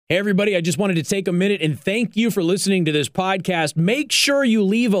Hey, everybody, I just wanted to take a minute and thank you for listening to this podcast. Make sure you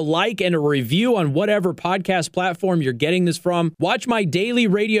leave a like and a review on whatever podcast platform you're getting this from. Watch my daily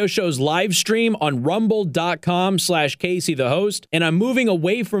radio show's live stream on rumble.com/Casey the host. And I'm moving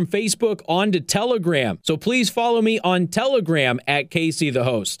away from Facebook onto Telegram. So please follow me on Telegram at Casey the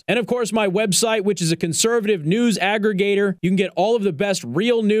host. And of course, my website, which is a conservative news aggregator. You can get all of the best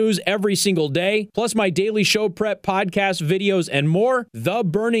real news every single day, plus my daily show prep, podcast, videos, and more.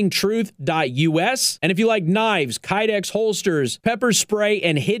 TheBurningTruth.us. And if you like knives, Kydex holsters, pepper spray,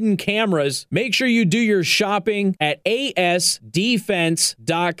 and hidden cameras, make sure you do your shopping at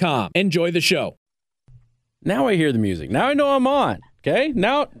asdefense.com. Enjoy the show. Now I hear the music. Now I know I'm on. Okay?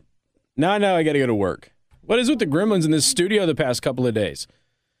 Now I know I got to go to work. What is with the gremlins in this studio the past couple of days?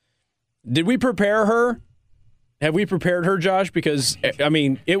 Did we prepare her? Have we prepared her, Josh? Because, I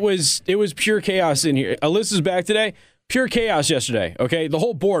mean, it was pure chaos in here. Alyssa's back today. Pure chaos yesterday, okay? The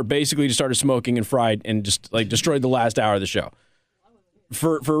whole board basically just started smoking and fried and just, like, destroyed the last hour of the show.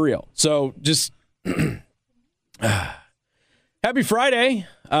 For real. So, just... Happy Friday.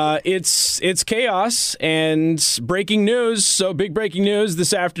 It's chaos and breaking news. So, big breaking news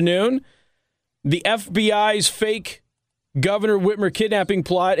this afternoon. The FBI's fake Governor Whitmer kidnapping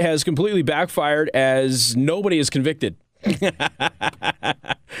plot has completely backfired as nobody is convicted.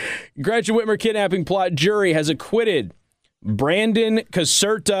 Gretchen Whitmer kidnapping plot jury has acquitted Brandon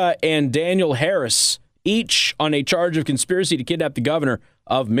Caserta and Daniel Harris, each on a charge of conspiracy to kidnap the governor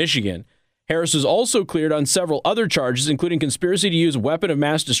of Michigan. Harris was also cleared on several other charges, including conspiracy to use a weapon of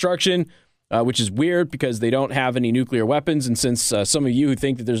mass destruction, which is weird because they don't have any nuclear weapons. And since some of you who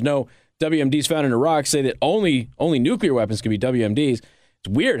think that there's no WMDs found in Iraq say that only nuclear weapons can be WMDs, it's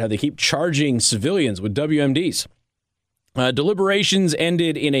weird how they keep charging civilians with WMDs. Deliberations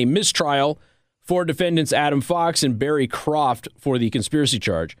ended in a mistrial for defendants Adam Fox and Barry Croft for the conspiracy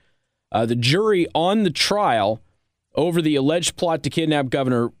charge. The jury on the trial over the alleged plot to kidnap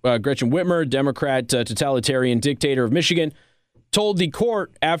Governor Gretchen Whitmer, Democrat totalitarian dictator of Michigan, told the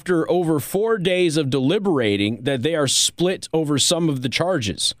court after over 4 days of deliberating that they are split over some of the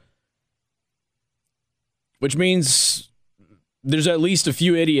charges, which means there's at least a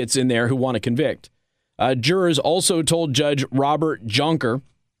few idiots in there who want to convict. Jurors also told Judge Robert Jonker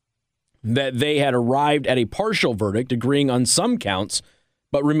that they had arrived at a partial verdict, agreeing on some counts,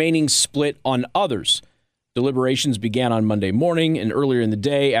 but remaining split on others. Deliberations began on Monday morning, and earlier in the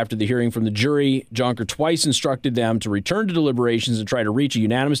day, after the hearing from the jury, Jonker twice instructed them to return to deliberations and try to reach a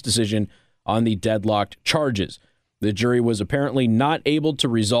unanimous decision on the deadlocked charges. The jury was apparently not able to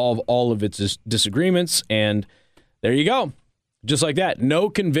resolve all of its disagreements, and there you go. Just like that. No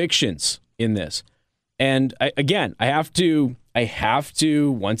convictions in this. And I have to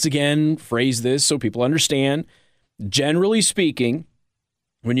once again phrase this so people understand. Generally speaking,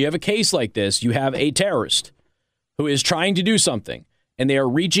 when you have a case like this, you have a terrorist who is trying to do something, and they are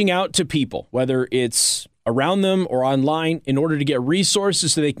reaching out to people, whether it's around them or online, in order to get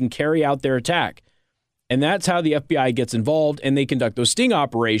resources so they can carry out their attack. And that's how the FBI gets involved, and they conduct those sting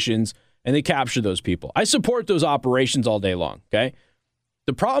operations, and they capture those people. I support those operations all day long, okay?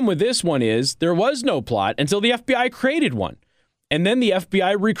 The problem with this one is there was no plot until the FBI created one. And then the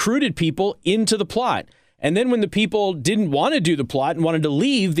FBI recruited people into the plot. And then when the people didn't want to do the plot and wanted to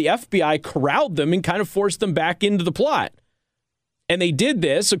leave, the FBI corralled them and kind of forced them back into the plot. And they did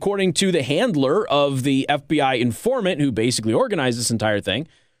this, according to the handler of the FBI informant who basically organized this entire thing.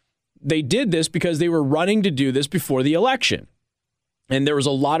 They did this because they were running to do this before the election. And there was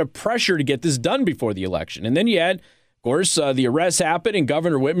a lot of pressure to get this done before the election. And then you had, of course, the arrests happened and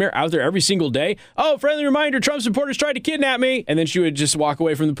Governor Whitmer out there every single day. Oh, friendly reminder, Trump supporters tried to kidnap me. And then she would just walk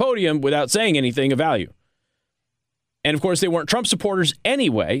away from the podium without saying anything of value. And of course, they weren't Trump supporters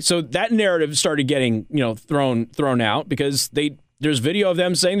anyway. So that narrative started getting, thrown out because there's video of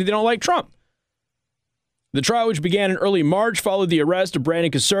them saying that they don't like Trump. The trial, which began in early March, followed the arrest of Brandon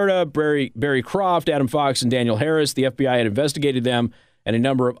Caserta, Barry Croft, Adam Fox, and Daniel Harris. The FBI had investigated them and a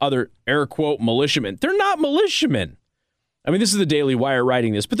number of other, air quote, militiamen. They're not militiamen. I mean, this is the Daily Wire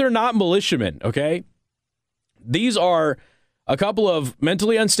writing this, but they're not militiamen, okay? These are a couple of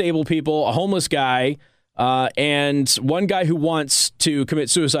mentally unstable people, a homeless guy, and one guy who wants to commit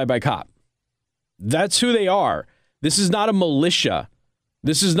suicide by cop. That's who they are. This is not a militia.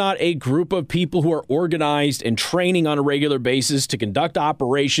 This is not a group of people who are organized and training on a regular basis to conduct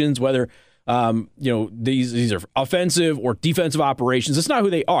operations, whether these are offensive or defensive operations. That's not who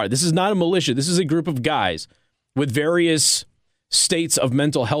they are. This is not a militia. This is a group of guys with various states of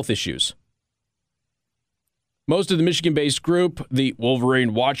mental health issues. Most of the Michigan-based group, the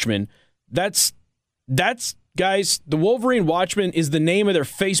Wolverine Watchmen, that's Guys, the Wolverine Watchmen is the name of their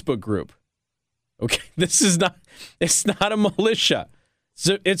Facebook group. Okay, it's not a militia.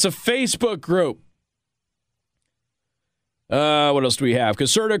 It's a Facebook group. What else do we have?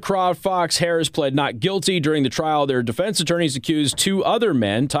 Caserta, Croft, Fox, Harris pled not guilty. During the trial, their defense attorneys accused two other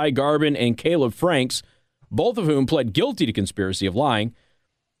men, Ty Garbin and Caleb Franks, both of whom pled guilty to conspiracy of lying.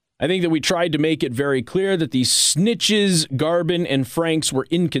 I think that we tried to make it very clear that the snitches, Garbin and Franks, were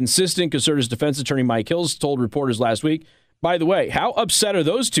inconsistent. Caserta's defense attorney, Mike Hills, told reporters last week. By the way, how upset are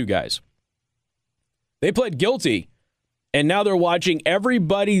those two guys? They pled guilty, and now they're watching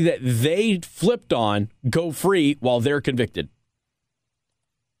everybody that they flipped on go free while they're convicted.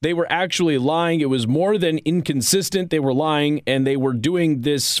 They were actually lying. It was more than inconsistent. They were lying, and they were doing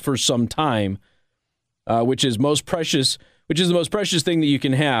this for some time, which is the most precious thing that you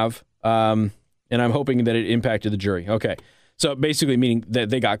can have, and I'm hoping that it impacted the jury. Okay, so basically meaning that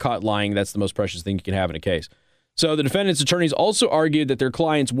they got caught lying. That's the most precious thing you can have in a case. So the defendant's attorneys also argued that their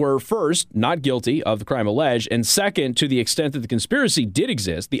clients were, first, not guilty of the crime alleged, and second, to the extent that the conspiracy did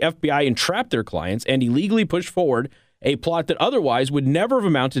exist, the FBI entrapped their clients and illegally pushed forward a plot that otherwise would never have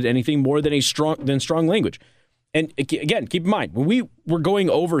amounted to anything more than strong language. And again, keep in mind, when we were going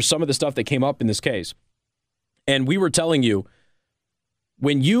over some of the stuff that came up in this case, and we were telling you,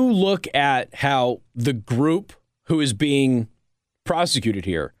 when you look at how the group who is being prosecuted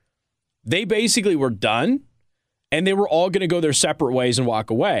here, they basically were done, and they were all going to go their separate ways and walk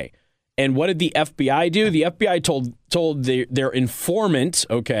away. And what did the FBI do? The FBI told their informant,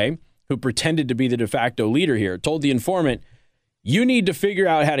 okay, who pretended to be the de facto leader here, told the informant, you need to figure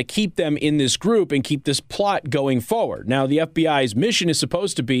out how to keep them in this group and keep this plot going forward. Now, the FBI's mission is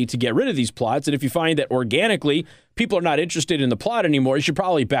supposed to be to get rid of these plots, and if you find that organically people are not interested in the plot anymore, you should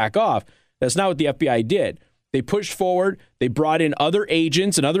probably back off. That's not what the FBI did. They pushed forward. They brought in other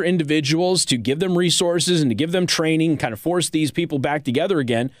agents and other individuals to give them resources and to give them training, kind of force these people back together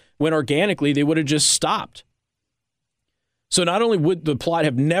again, when organically they would have just stopped. So not only would the plot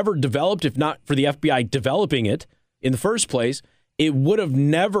have never developed, if not for the FBI developing it in the first place, it would have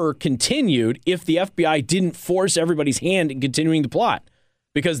never continued if the FBI didn't force everybody's hand in continuing the plot,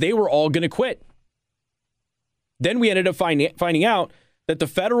 because they were all going to quit. Then we ended up finding out that the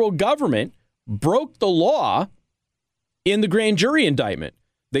federal government broke the law in the grand jury indictment.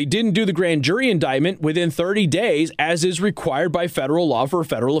 They didn't do the grand jury indictment within 30 days, as is required by federal law for a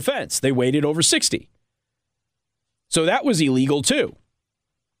federal offense. They waited over 60. So that was illegal too.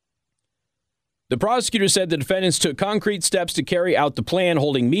 The prosecutor said the defendants took concrete steps to carry out the plan,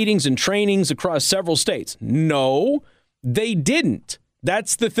 holding meetings and trainings across several states. No, they didn't.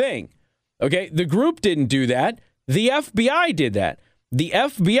 That's the thing. Okay, the group didn't do that. The FBI did that. The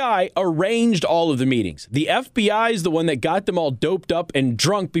FBI arranged all of the meetings. The FBI is the one that got them all doped up and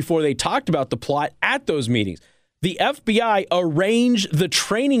drunk before they talked about the plot at those meetings. The FBI arranged the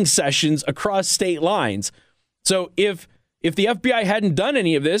training sessions across state lines. So if the FBI hadn't done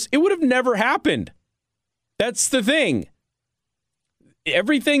any of this, it would have never happened. That's the thing.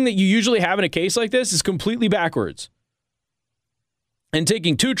 Everything that you usually have in a case like this is completely backwards. And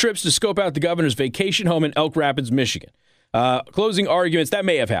taking 2 trips to scope out the governor's vacation home in Elk Rapids, Michigan. Closing arguments, that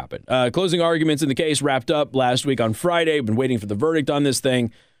may have happened. Closing arguments in the case wrapped up last week on Friday. Been waiting for the verdict on this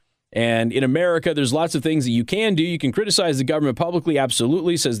thing. And in America, there's lots of things that you can do. You can criticize the government publicly,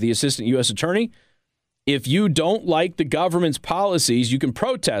 absolutely, says the assistant U.S. attorney. If you don't like the government's policies, you can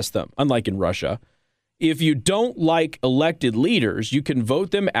protest them, unlike in Russia. If you don't like elected leaders, you can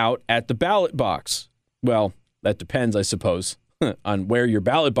vote them out at the ballot box. Well, that depends, I suppose, on where your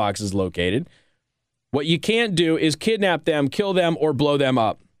ballot box is located. What you can't do is kidnap them, kill them, or blow them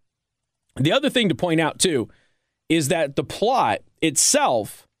up. The other thing to point out, too, is that the plot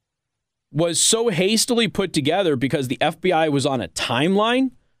itself was so hastily put together because the FBI was on a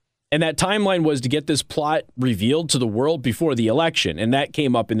timeline, and that timeline was to get this plot revealed to the world before the election, and that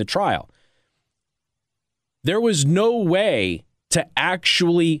came up in the trial. There was no way to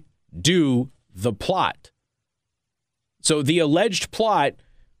actually do the plot. So the alleged plot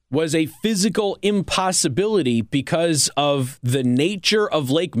was a physical impossibility because of the nature of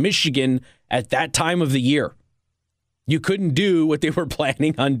Lake Michigan at that time of the year. You couldn't do what they were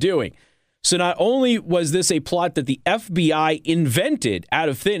planning on doing. So not only was this a plot that the FBI invented out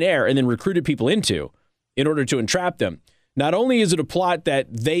of thin air and then recruited people into in order to entrap them, not only is it a plot that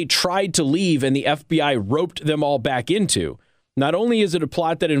they tried to leave and the FBI roped them all back into, not only is it a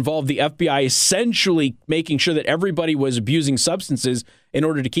plot that involved the FBI essentially making sure that everybody was abusing substances in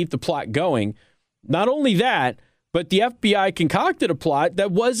order to keep the plot going, not only that, but the FBI concocted a plot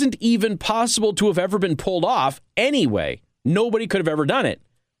that wasn't even possible to have ever been pulled off anyway. Nobody could have ever done it.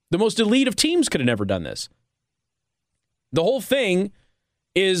 The most elite of teams could have never done this. The whole thing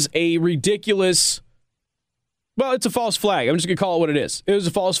is a ridiculous, well, it's a false flag. I'm just going to call it what it is. It was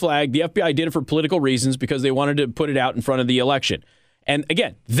a false flag. The FBI did it for political reasons because they wanted to put it out in front of the election. And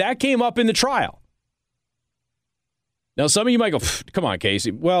again, that came up in the trial. Now, some of you might go, come on,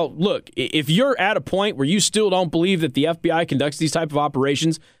 Casey. Well, look, if you're at a point where you still don't believe that the FBI conducts these type of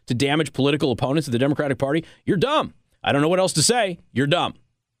operations to damage political opponents of the Democratic Party, you're dumb. I don't know what else to say. You're dumb.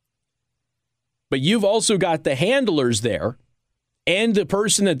 But you've also got the handlers there and the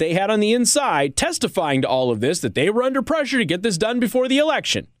person that they had on the inside testifying to all of this, that they were under pressure to get this done before the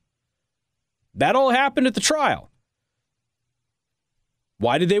election. That all happened at the trial.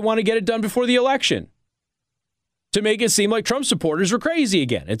 Why did they want to get it done before the election? To make it seem like Trump supporters were crazy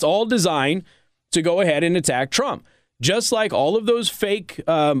again. It's all designed to go ahead and attack Trump. Just like all of those fake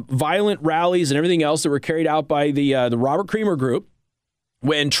violent rallies and everything else that were carried out by the Robert Creamer group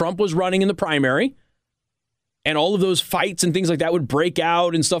when Trump was running in the primary, and all of those fights and things like that would break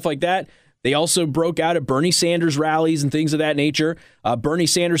out and stuff like that. They also broke out at Bernie Sanders rallies and things of that nature. Bernie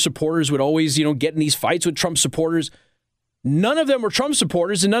Sanders supporters would always, get in these fights with Trump supporters. None of them were Trump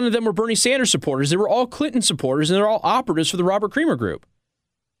supporters, and none of them were Bernie Sanders supporters. They were all Clinton supporters, and they're all operatives for the Robert Creamer group.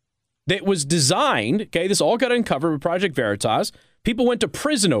 That was designed, this all got uncovered with Project Veritas. People went to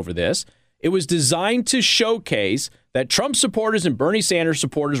prison over this. It was designed to showcase that Trump supporters and Bernie Sanders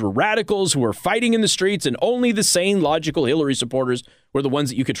supporters were radicals who were fighting in the streets, and only the sane, logical Hillary supporters were the ones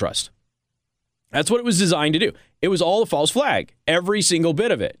that you could trust. That's what it was designed to do. It was all a false flag, every single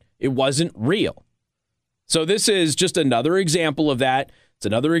bit of it. It wasn't real. So this is just another example of that. It's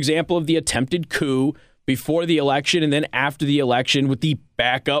another example of the attempted coup before the election and then after the election with the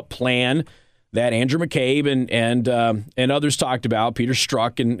backup plan that Andrew McCabe and others talked about, Peter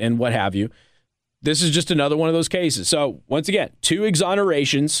Strzok and what have you. This is just another one of those cases. So once again, 2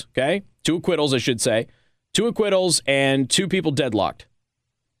 exonerations, 2 acquittals, I should say. 2 acquittals and 2 people deadlocked.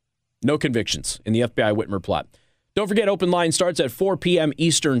 No convictions in the FBI Whitmer plot. Don't forget, Open Line starts at 4 p.m.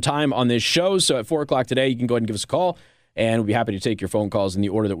 Eastern time on this show. So at 4 o'clock today, you can go ahead and give us a call, and we'll be happy to take your phone calls in the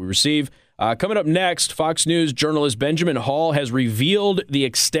order that we receive. Coming up next, Fox News journalist Benjamin Hall has revealed the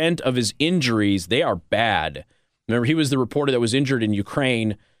extent of his injuries. They are bad. Remember, he was the reporter that was injured in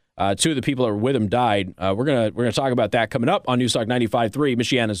Ukraine. 2 of the people that were with him died. We're gonna talk about that coming up on News Talk 95.3,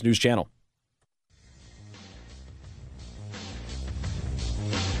 Michiana's news channel.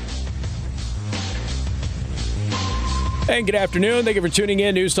 And good afternoon. Thank you for tuning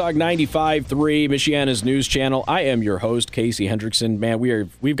in. News Talk 95.3, Michiana's news channel. I am your host, Casey Hendrickson. Man,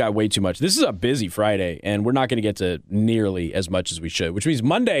 we've got way too much. This is a busy Friday, and we're not going to get to nearly as much as we should, which means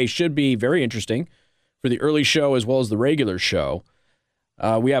Monday should be very interesting for the early show as well as the regular show.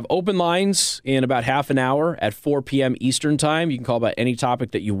 We have open lines in about half an hour at 4 p.m. Eastern time. You can call about any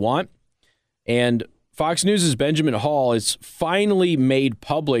topic that you want. And Fox News' Benjamin Hall has finally made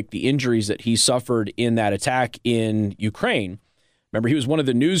public the injuries that he suffered in that attack in Ukraine. Remember, he was one of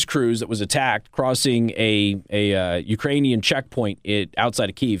the news crews that was attacked crossing a Ukrainian checkpoint outside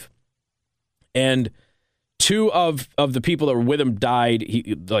of Kyiv. And 2 of the people that were with him died.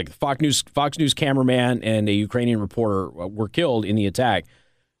 Fox News cameraman and a Ukrainian reporter were killed in the attack.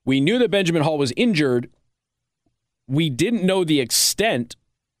 We knew that Benjamin Hall was injured. We didn't know the extent.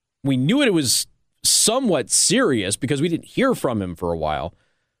 We knew it was somewhat serious because we didn't hear from him for a while,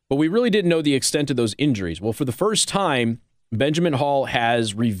 but we really didn't know the extent of those injuries. Well, for the first time, Benjamin Hall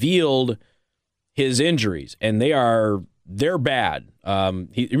has revealed his injuries, and they're bad.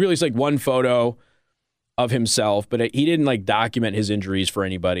 He released one photo of himself, but he didn't document his injuries for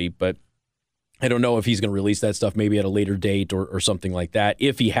anybody. But I don't know if he's going to release that stuff maybe at a later date or something like that.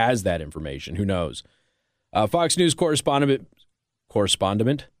 If he has that information, who knows? Fox News correspondent,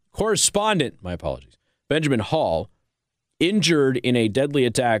 my apologies, Benjamin Hall, injured in a deadly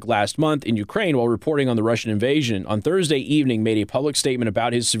attack last month in Ukraine while reporting on the Russian invasion, on Thursday evening made a public statement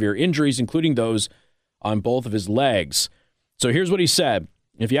about his severe injuries, including those on both of his legs. So here's what he said.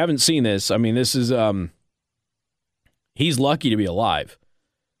 If you haven't seen this, this is, he's lucky to be alive.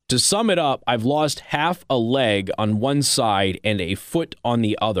 To sum it up, I've lost half a leg on one side and a foot on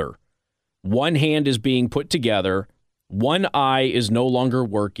the other. One hand is being put together. One eye is no longer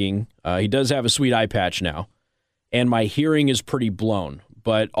working. He does have a sweet eye patch now. And my hearing is pretty blown.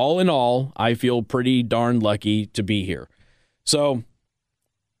 But all in all, I feel pretty darn lucky to be here. So,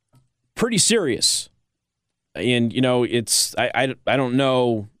 pretty serious. And, it's, I don't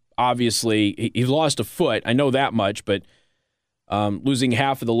know, obviously, he lost a foot. I know that much, but losing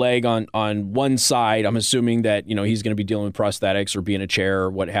half of the leg on one side, I'm assuming that, he's going to be dealing with prosthetics or be in a chair or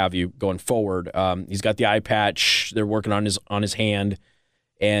what have you going forward. He's got the eye patch. They're working on his hand.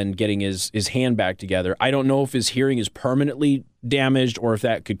 and getting his hand back together. I don't know if his hearing is permanently damaged or if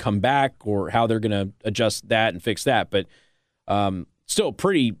that could come back or how they're going to adjust that and fix that. But still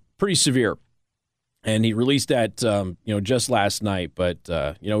pretty severe. And he released that just last night. But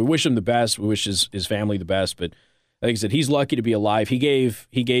we wish him the best. We wish his family the best. But like I said, he's lucky to be alive. He gave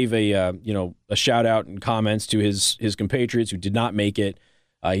a shout out and comments to his compatriots who did not make it.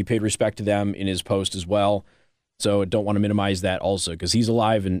 He paid respect to them in his post as well. So I don't want to minimize that also because he's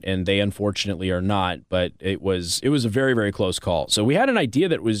alive and they unfortunately are not. But it was a very, very close call. So we had an idea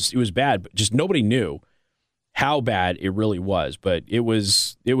that it was bad, but just nobody knew how bad it really was. But it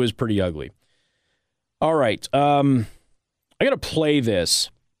was pretty ugly. All right, I got to play this,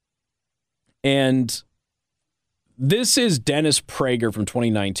 and this is Dennis Prager from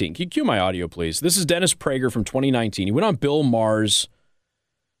 2019. Can you cue my audio, please? This is Dennis Prager from 2019. He went on Bill Maher's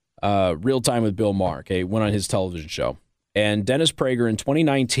Real Time with Bill Maher. Okay, went on his television show, and Dennis Prager in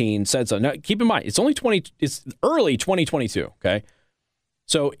 2019 said something. Now, keep in mind, it's early 2022. Okay,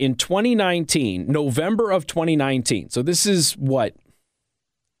 so in 2019, November of 2019. So this is what.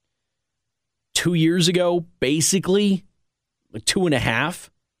 2 years ago, basically, like 2.5.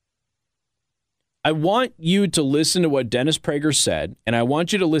 I want you to listen to what Dennis Prager said, and I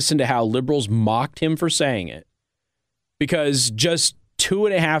want you to listen to how liberals mocked him for saying it. Because just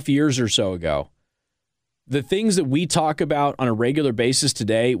 2.5 years or so ago, the things that we talk about on a regular basis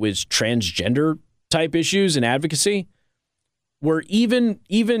today with transgender type issues and advocacy were even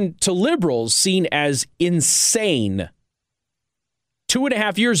to liberals seen as insane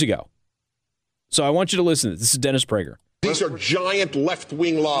 2.5 years ago. So I want you to listen to this. This is Dennis Prager. These are giant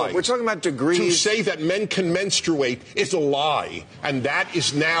left-wing lies. We're talking about degrees. To say that men can menstruate is a lie, and that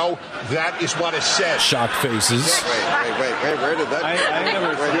is what is said. Shocked faces. Wait, where did that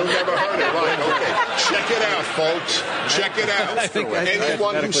You've never heard it, right? Okay. Check it out, folks. Check it out.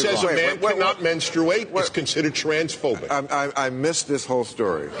 Anyone who says a man cannot menstruate is considered transphobic. I missed this whole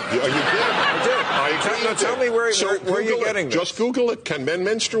story. You did? I did. I agree. Tell me where you're getting this. Just Google it. Can men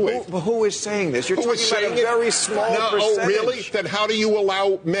menstruate? Who is saying this? You're talking about a very small percentage. Oh, really? Then how do you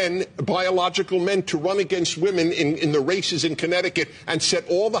allow men, biological men, to run against women in the races in Connecticut and set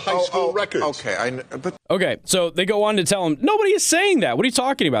all the high school records? Okay, so they go on to tell him, nobody is saying that. What are you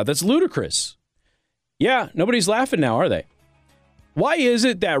talking about? That's ludicrous. Yeah, nobody's laughing now, are they? Why is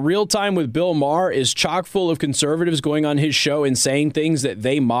it that Real Time with Bill Maher is chock full of conservatives going on his show and saying things that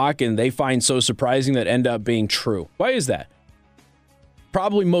they mock and they find so surprising that end up being true? Why is that?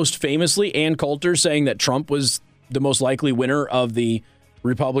 Probably most famously, Ann Coulter saying that Trump was the most likely winner of the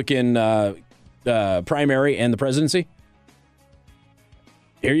Republican primary and the presidency.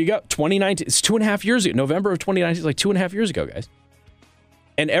 Here you go. 2019. It's 2.5 years ago. November of 2019 is like 2.5 years ago, guys.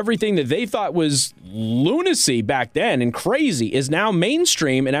 And everything that they thought was lunacy back then and crazy is now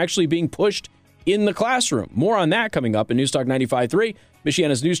mainstream and actually being pushed in the classroom. More on that coming up in News Talk 95.3,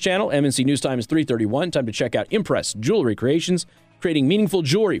 Michiana's news channel. MNC News Time is 3:31. Time to check out Impress Jewelry Creations, creating meaningful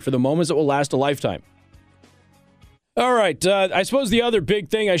jewelry for the moments that will last a lifetime. All right. I suppose the other big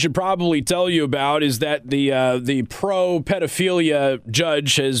thing I should probably tell you about is that the pro-pedophilia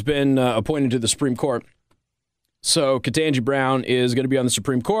judge has been appointed to the Supreme Court. So Ketanji Brown is going to be on the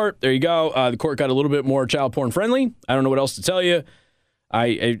Supreme Court. There you go. The court got a little bit more child porn friendly. I don't know what else to tell you.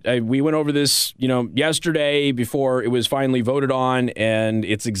 We went over this, yesterday before it was finally voted on, and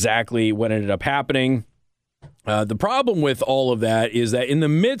it's exactly what ended up happening. The problem with all of that is that in the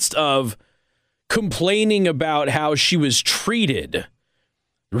midst of complaining about how she was treated,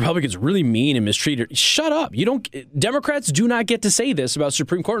 the Republicans really mean and mistreated her. Shut up. Democrats do not get to say this about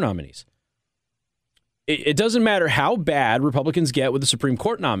Supreme Court nominees. It doesn't matter how bad Republicans get with the Supreme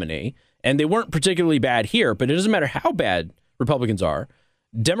Court nominee, and they weren't particularly bad here, but it doesn't matter how bad Republicans are.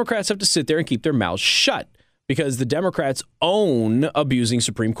 Democrats have to sit there and keep their mouths shut because the Democrats own abusing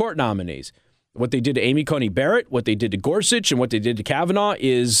Supreme Court nominees. What they did to Amy Coney Barrett, what they did to Gorsuch, and what they did to Kavanaugh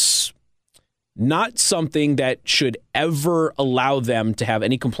is not something that should ever allow them to have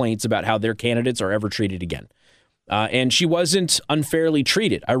any complaints about how their candidates are ever treated again. And she wasn't unfairly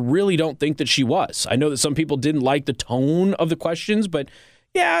treated. I really don't think that she was. I know that some people didn't like the tone of the questions, but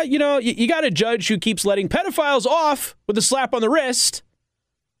yeah, you got a judge who keeps letting pedophiles off with a slap on the wrist.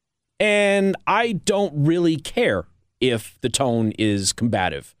 And I don't really care if the tone is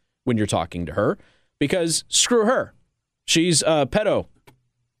combative when you're talking to her, because screw her. She's a pedo.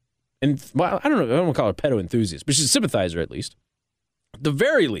 And well, I don't know. I don't want to call her a pedo enthusiast, but she's a sympathizer at least. At the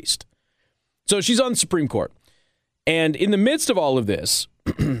very least. So she's on the Supreme Court. And in the midst of all of this,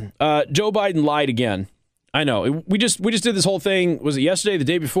 Joe Biden lied again. I know. We just did this whole thing. Was it yesterday, the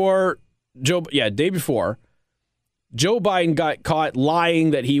day before? Day before. Joe Biden got caught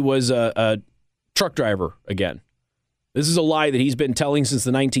lying that he was a truck driver again. This is a lie that he's been telling since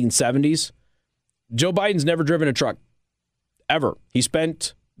the 1970s. Joe Biden's never driven a truck, ever. He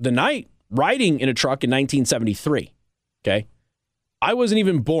spent the night riding in a truck in 1973, okay? I wasn't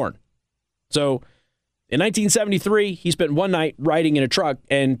even born. So in 1973, he spent one night riding in a truck,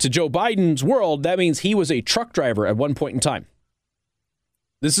 and to Joe Biden's world, that means he was a truck driver at one point in time.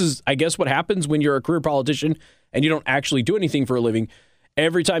 This is, I guess, what happens when you're a career politician and you don't actually do anything for a living.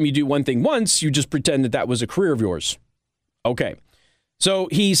 Every time you do one thing once, you just pretend that that was a career of yours. Okay. So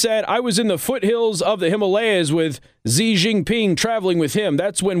he said, I was in the foothills of the Himalayas with Xi Jinping traveling with him.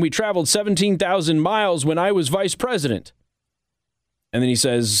 That's when we traveled 17,000 miles when I was vice president. And then he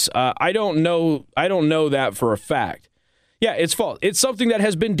says, I don't know that for a fact. Yeah, it's false. It's something that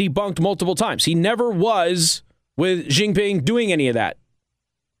has been debunked multiple times. He never was with Jinping doing any of that.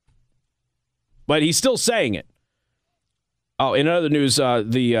 But he's still saying it. Oh, in other news,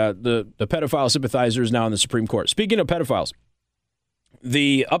 the pedophile sympathizer is now in the Supreme Court. Speaking of pedophiles,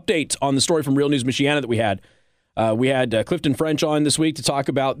 the update on the story from Real News Michiana that we had Clifton French on this week to talk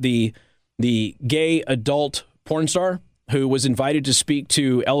about the gay adult porn star who was invited to speak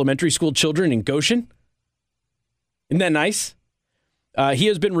to elementary school children in Goshen. Isn't that nice? He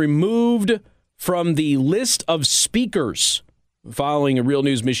has been removed from the list of speakers following a Real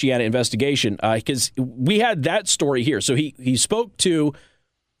News Michiana investigation, because we had that story here. So he spoke to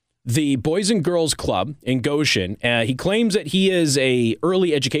the Boys and Girls Club in Goshen. He claims that he is a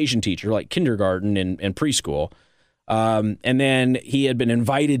early education teacher, like kindergarten and preschool. And then he had been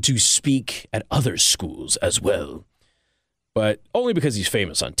invited to speak at other schools as well. But only because he's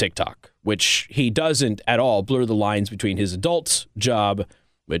famous on TikTok, which he doesn't at all blur the lines between his adult job,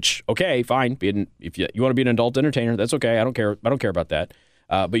 which, okay, fine. If you want to be an adult entertainer, that's okay. I don't care about that.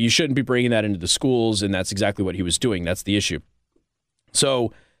 But you shouldn't be bringing that into the schools, and that's exactly what he was doing. That's the issue.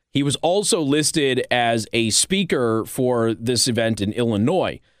 So he was also listed as a speaker for this event in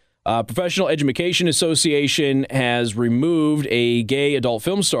Illinois. Professional Education Association has removed a gay adult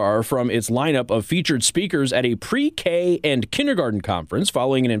film star from its lineup of featured speakers at a pre-K and kindergarten conference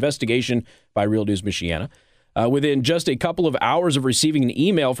following an investigation by Real News Michiana. Within just a couple of hours of receiving an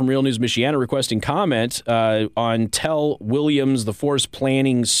email from Real News Michiana requesting comment on Tell Williams, the forced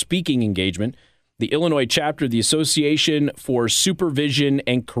planning speaking engagement, the Illinois chapter of the Association for Supervision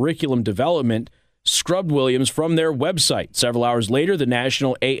and Curriculum Development scrubbed Williams from their website. Several hours later, the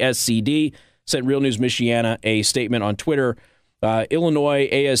national ASCD sent Real News Michiana a statement on Twitter. Illinois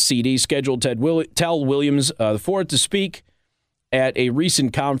ASCD scheduled Tell Williams IV to speak at a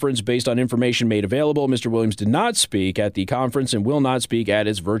recent conference based on information made available. Mr. Williams did not speak at the conference and will not speak at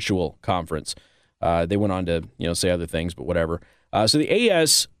its virtual conference. They went on to say other things, but whatever. So the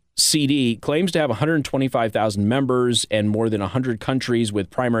ASCD claims to have 125,000 members and more than 100 countries with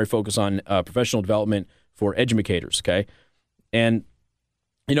primary focus on professional development for educators. Okay, and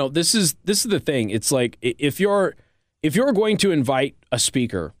this is the thing. It's like if you're going to invite a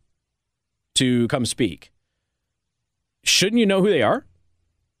speaker to come speak, shouldn't you know who they are?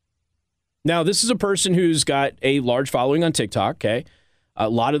 Now, this is a person who's got a large following on TikTok, okay? A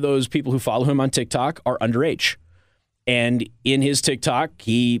lot of those people who follow him on TikTok are underage. And in his TikTok,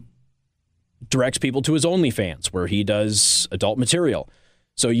 he directs people to his OnlyFans, where he does adult material.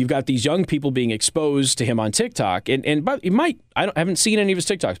 So you've got these young people being exposed to him on TikTok. But he might, I haven't seen any of his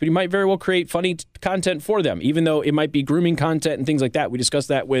TikToks, but he might very well create funny content for them, even though it might be grooming content and things like that. We discussed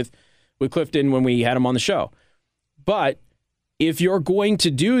that with Clifton when we had him on the show. But if you're going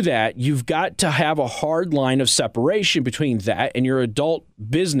to do that, you've got to have a hard line of separation between that and your adult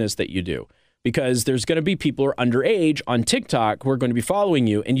business that you do, because there's going to be people who are underage on TikTok who are going to be following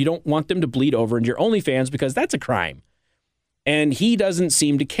you, and you don't want them to bleed over into your OnlyFans because that's a crime. And he doesn't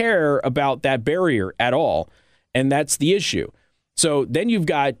seem to care about that barrier at all, and that's the issue. So then you've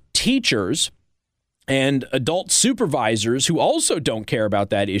got teachers and adult supervisors who also don't care about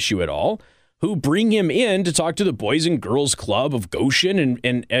that issue at all, who bring him in to talk to the Boys and Girls Club of Goshen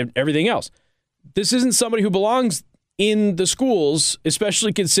and everything else. This isn't somebody who belongs in the schools,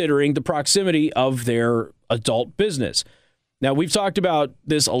 especially considering the proximity of their adult business. Now, we've talked about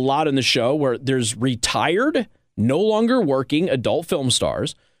this a lot in the show, where there's retired, no longer working adult film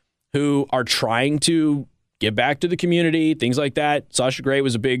stars who are trying to give back to the community, things like that. Sasha Grey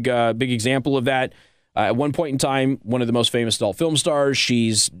was a big example of that. At one point in time, one of the most famous adult film stars,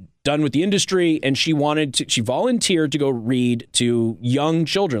 she's done with the industry, and she volunteered to go read to young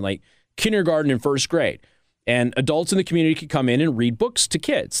children, like kindergarten and first grade. And adults in the community could come in and read books to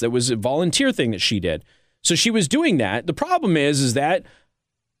kids. That was a volunteer thing that she did. So she was doing that. The problem is that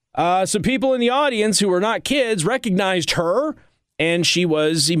Some people in the audience who were not kids recognized her, and she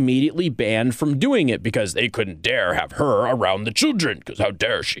was immediately banned from doing it because they couldn't dare have her around the children, because how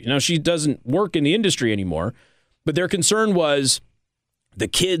dare she? She doesn't work in the industry anymore, but their concern was the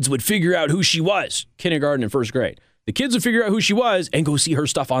kids would figure out who she was, kindergarten and first grade. The kids would figure out who she was and go see her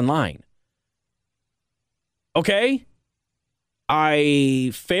stuff online. Okay?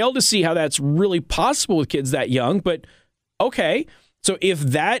 I fail to see how that's really possible with kids that young, but okay. So if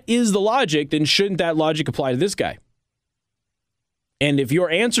that is the logic, then shouldn't that logic apply to this guy? And if your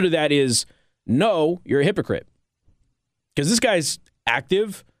answer to that is no, you're a hypocrite. Because this guy's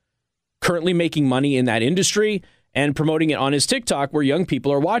active, currently making money in that industry, and promoting it on his TikTok where young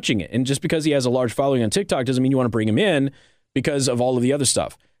people are watching it. And just because he has a large following on TikTok doesn't mean you want to bring him in because of all of the other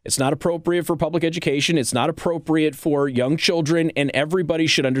stuff. It's not appropriate for public education. It's not appropriate for young children, and everybody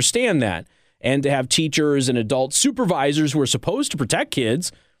should understand that. And to have teachers and adult supervisors who are supposed to protect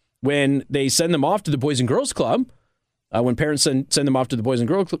kids when they send them off to the Boys and Girls Club, when parents send them off to the Boys and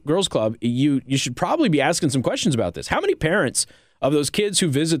Girls Club, you should probably be asking some questions about this. How many parents of those kids who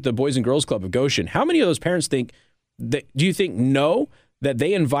visit the Boys and Girls Club of Goshen, how many of those parents do you think know that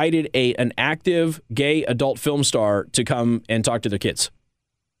they invited an active gay adult film star to come and talk to their kids?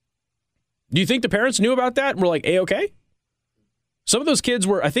 Do you think the parents knew about that and were like, A-okay? Some of those kids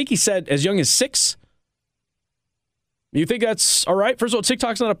were, I think he said, as young as 6. You think that's all right? First of all,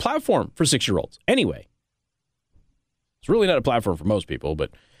 TikTok's not a platform for 6-year-olds. Anyway, it's really not a platform for most people,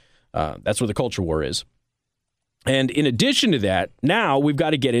 but that's where the culture war is. And in addition to that, now we've got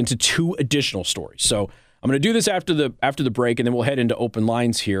to get into 2 additional stories. So I'm going to do this after the break, and then we'll head into open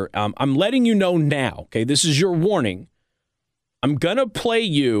lines here. I'm letting you know now, okay? This is your warning. I'm going to play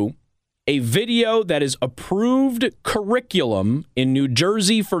you a video that is approved curriculum in New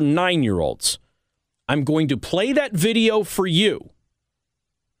Jersey for 9-year-olds. I'm going to play that video for you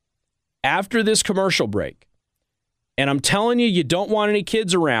after this commercial break. And I'm telling you, you don't want any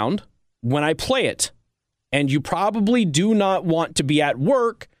kids around when I play it. And you probably do not want to be at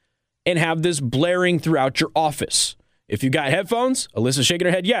work and have this blaring throughout your office. If you got headphones, Alyssa's shaking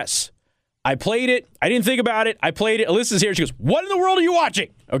her head, yes. I played it. I didn't think about it. I played it. Alyssa's here. She goes, what in the world are you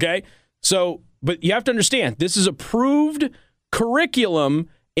watching? Okay. So, but you have to understand, this is approved curriculum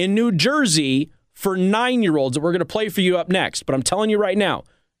in New Jersey for 9-year-olds that we're going to play for you up next. But I'm telling you right now,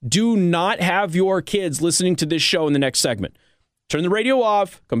 do not have your kids listening to this show in the next segment. Turn the radio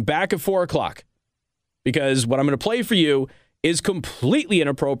off, come back at 4 o'clock. Because what I'm going to play for you is completely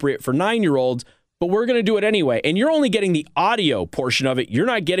inappropriate for 9-year-olds, but we're going to do it anyway. And you're only getting the audio portion of it. You're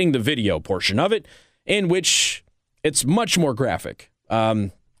not getting the video portion of it, in which it's much more graphic.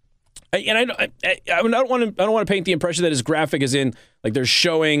 And I don't want to paint the impression that it's graphic as in like they're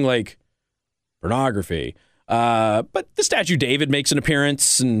showing like pornography. But the statue David makes an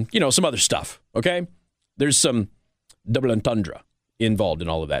appearance and, some other stuff. Okay. There's some double entendre involved in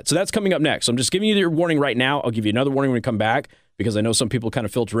all of that. So that's coming up next. So I'm just giving you your warning right now. I'll give you another warning when we come back because I know some people kind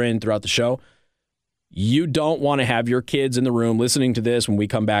of filter in throughout the show. You don't want to have your kids in the room listening to this when we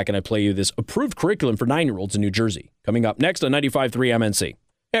come back and I play you this approved curriculum for 9-year-olds in New Jersey. Coming up next on 95.3 MNC.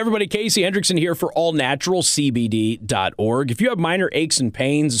 Hey everybody, Casey Hendrickson here for allnaturalcbd.org. If you have minor aches and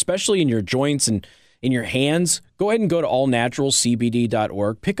pains, especially in your joints and in your hands, go ahead and go to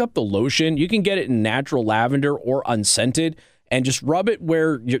allnaturalcbd.org. Pick up the lotion. You can get it in natural lavender or unscented and just rub it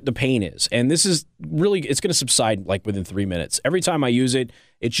where the pain is. And this is really, it's going to subside like within 3 minutes. Every time I use it,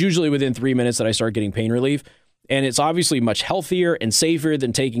 it's usually within 3 minutes that I start getting pain relief. And it's obviously much healthier and safer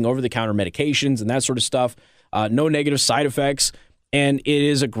than taking over-the-counter medications and that sort of stuff. No negative side effects. And it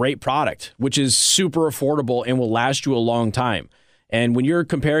is a great product, which is super affordable and will last you a long time. And when you're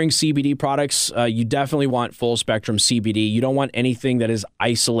comparing CBD products, you definitely want full spectrum CBD. You don't want anything that is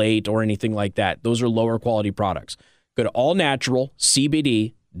isolate or anything like that. Those are lower quality products. Go to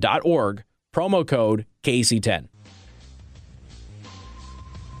allnaturalcbd.org, promo code KC10.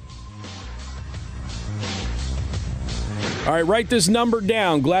 All right, write this number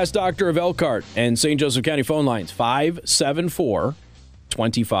down. Glass Doctor of Elkhart and St. Joseph County phone lines,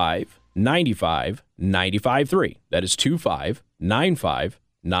 574-25-95-95-3. That is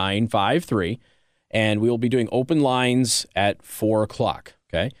 25-95-953. And we will be doing open lines at 4 o'clock,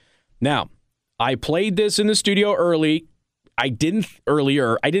 okay? Now, I played this in the studio earlier. I didn't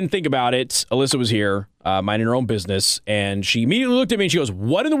think about it. Alyssa was here, minding her own business, and she immediately looked at me and she goes,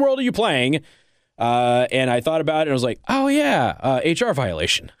 what in the world are you playing? And I thought about it and I was like, oh yeah, HR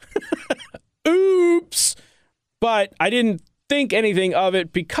violation. Oops. But I didn't think anything of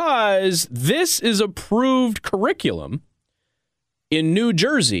it because this is approved curriculum in New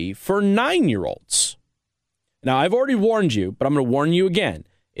Jersey for 9-year-olds. Now, I've already warned you, but I'm going to warn you again.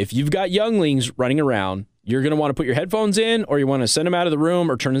 if you've got younglings running around, you're going to want to put your headphones in, or you want to send them out of the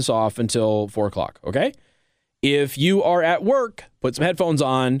room or turn this off until 4 o'clock, okay? If you are at work, put some headphones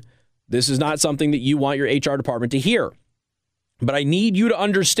on. This is not something that you want your HR department to hear. But I need you to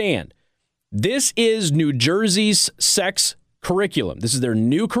understand, this is New Jersey's sex curriculum. This is their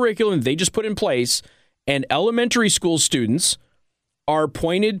new curriculum they just put in place, and elementary school students are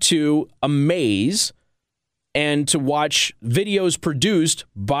pointed to Amaze and to watch videos produced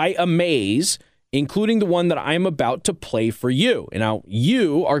by Amaze, including the one that I'm about to play for you. And now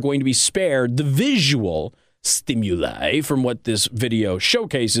you are going to be spared the visual stimuli from what this video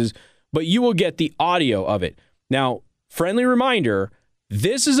showcases, but you will get the audio of it. Now, friendly reminder,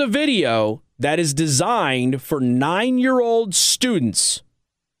 this is a video that is designed for 9-year-old students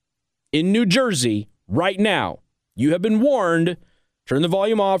in New Jersey right now. You have been warned. Turn the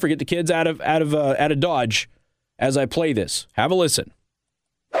volume off or get the kids out of Dodge as I play this. Have a listen.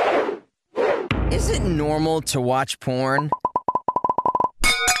 Is it normal to watch porn?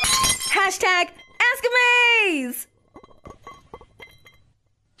 Hashtag Ask Amaze!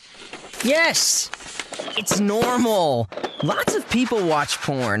 Yes, it's normal. Lots of people watch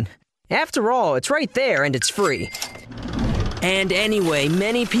porn. After all, it's right there and it's free. And anyway,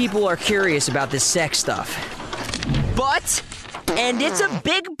 many people are curious about this sex stuff. But, and it's a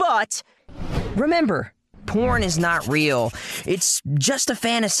big but, remember, porn is not real. It's just a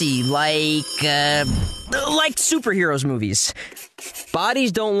fantasy, like superheroes movies.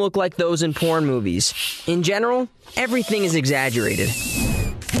 Bodies don't look like those in porn movies. In general, everything is exaggerated.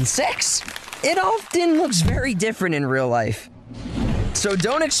 And sex, it often looks very different in real life. So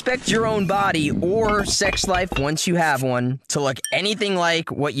don't expect your own body or sex life once you have one to look anything like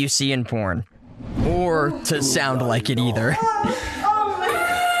what you see in porn. Or to sound like it either.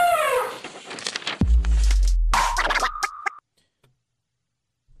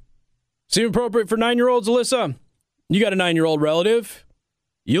 Seem appropriate for 9-year-olds, Alyssa? You got a 9-year-old relative?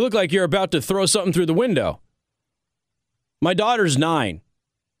 You look like you're about to throw something through the window. My daughter's 9.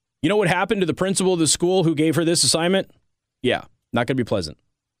 You know what happened to the principal of the school who gave her this assignment? Yeah, not going to be pleasant.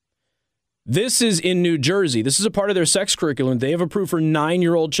 This is in New Jersey. This is a part of their sex curriculum they have approved for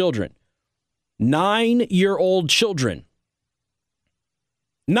 9-year-old children. 9-year-old children.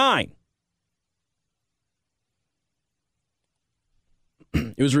 9.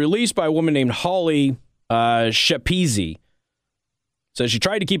 It was released by a woman named Holly Shepezi. So she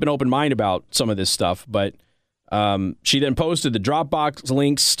tried to keep an open mind about some of this stuff, but she then posted the Dropbox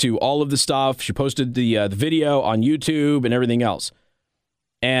links to all of the stuff. She posted the video on YouTube and everything else.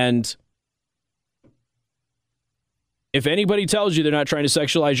 And if anybody tells you they're not trying to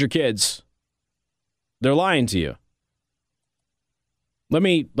sexualize your kids, they're lying to you. Let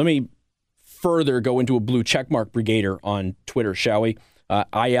me further go into a blue checkmark brigader on Twitter, shall we?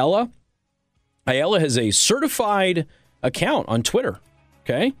 Ayala has a certified account on Twitter,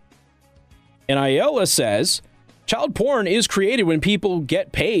 okay? And Ayala says, child porn is created when people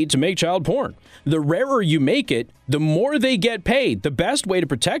get paid to make child porn. The rarer you make it, the more they get paid. The best way to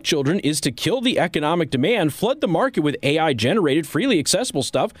protect children is to kill the economic demand, flood the market with AI-generated, freely accessible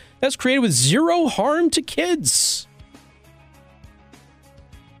stuff that's created with zero harm to kids.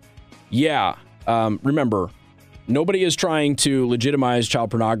 Yeah, remember, nobody is trying to legitimize child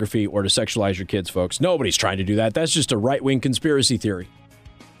pornography or to sexualize your kids, folks. Nobody's trying to do that. That's just a right-wing conspiracy theory.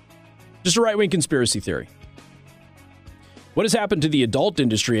 Just a right-wing conspiracy theory. What has happened to the adult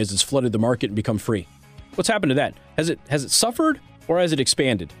industry as it's flooded the market and become free? What's happened to that? Has it suffered or has it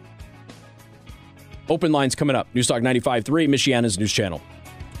expanded? Open lines coming up. Newstalk 95.3, Michiana's news channel.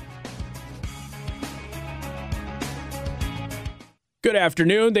 Good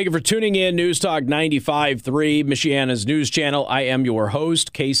afternoon. Thank you for tuning in. Newstalk 95.3, Michiana's news channel. I am your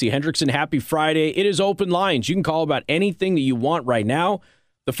host, Casey Hendrickson. Happy Friday. It is open lines. You can call about anything that you want right now.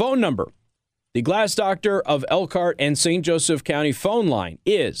 The phone number, the Glass Doctor of Elkhart and St. Joseph County phone line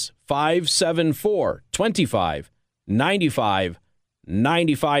is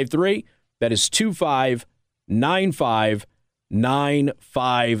 574-25-95-95.3. That is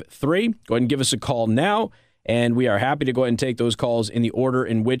 25-95-953. Go ahead and give us a call now. And we are happy to go ahead and take those calls in the order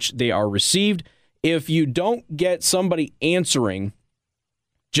in which they are received. If you don't get somebody answering,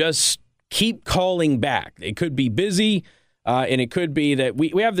 just keep calling back. It could be busy, and it could be that we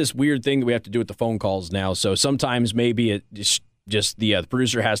have this weird thing that we have to do with the phone calls now. So sometimes maybe it just the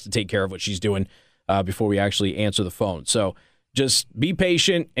producer has to take care of what she's doing before we actually answer the phone. So just be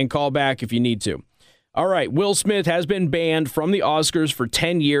patient and call back if you need to. All right, Will Smith has been banned from the Oscars for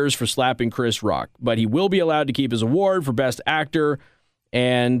 10 years for slapping Chris Rock, but he will be allowed to keep his award for Best Actor,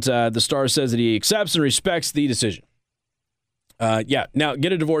 and the star says that he accepts and respects the decision. Yeah. Now,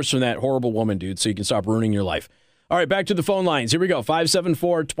 get a divorce from that horrible woman, dude, so you can stop ruining your life. All right, back to the phone lines. Here we go.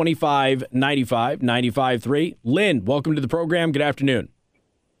 574-2595, 95.3. Lynn, welcome to the program. Good afternoon.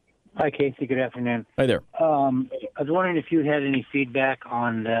 Hi, Casey. Good afternoon. Hi there. I was wondering if you had any feedback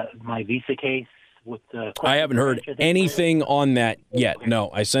on my visa case with the. I haven't heard anything on that yet. No,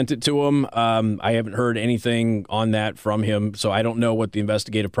 I sent it to him. I haven't heard anything on that from him, so I don't know what the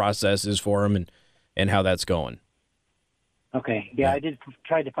investigative process is for him and how that's going. Okay. Yeah, I did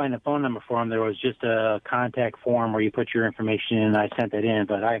try to find a phone number for him. There was just a contact form where you put your information in, and I sent that in,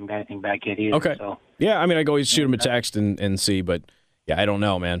 but I haven't got anything back yet either. Okay. So. Yeah, I mean, I can always shoot him a text and see, but yeah, I don't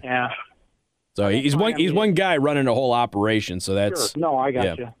know, man. Yeah. So he's one guy running a whole operation, so that's. Sure. No, I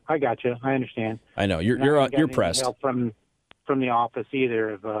got you. I got you. I understand. I know you're pressed. Help from the office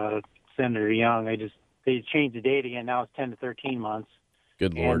either of Senator Young. They changed the date again. Now it's 10 to 13 months.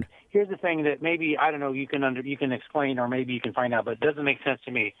 Good Lord. And here's the thing that maybe, I don't know, you can explain or maybe you can find out, but it doesn't make sense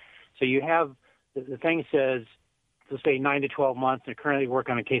to me. So you have, the thing says, let's say 9 to 12 months, they're currently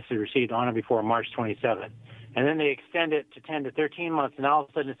working on a case that received on or before March 27th. And then they extend it to 10 to 13 months, and all of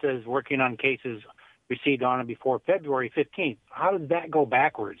a sudden it says working on cases received on or before February 15th. How does that go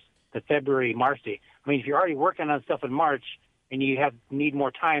backwards, the February, March date? I mean, if you're already working on stuff in March and you need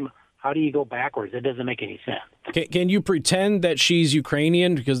more time, how do you go backwards? It doesn't make any sense. Can you pretend that she's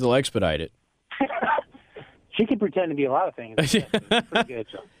Ukrainian because they'll expedite it? She can pretend to be a lot of things. It's pretty good,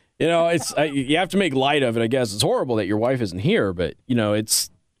 so. You know, it's you have to make light of it, I guess. It's horrible that your wife isn't here, but, you know,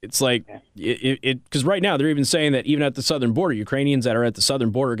 it's like it because right now they're even saying that even at the southern border, Ukrainians that are at the southern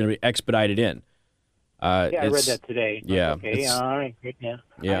border are going to be expedited in. I read that today. Yeah. Okay. All right. Yeah.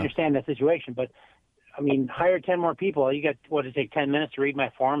 Yeah. I understand that situation, but I mean, hire 10 more people. You got what? It take 10 minutes to read my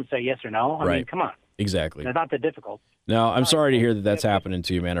form and say yes or no. I mean, come on. Exactly. It's not that difficult. No, I'm sorry to hear that that's happening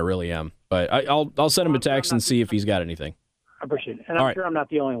to you, man. I really am. But I'll send him a text and see if he's got anything. I appreciate it, and I'm sure I'm not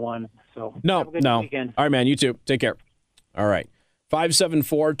the only one. So no. Weekend. All right, man. You too. Take care. All right.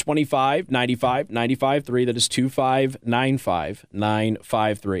 574-2595, 95.3. That is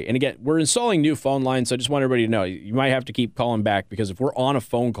 2595953. And again, we're installing new phone lines, so I just want everybody to know you might have to keep calling back because if we're on a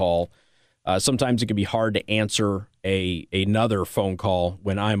phone call, sometimes it can be hard to answer another phone call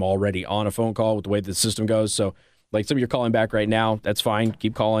when I'm already on a phone call with the way the system goes. So, like some of you are calling back right now, that's fine.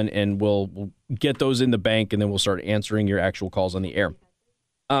 Keep calling, and we'll get those in the bank, and then we'll start answering your actual calls on the air.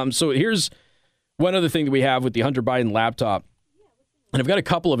 So here's one other thing that we have with the Hunter Biden laptop, and I've got a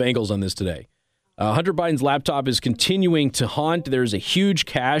couple of angles on this today. Hunter Biden's laptop is continuing to haunt. There's a huge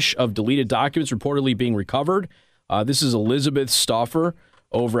cache of deleted documents reportedly being recovered. This is Elizabeth Stauffer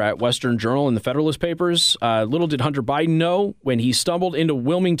over at Western Journal and the Federalist Papers. Little did Hunter Biden know when he stumbled into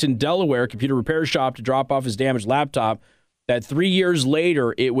Wilmington, Delaware, computer repair shop to drop off his damaged laptop, that 3 years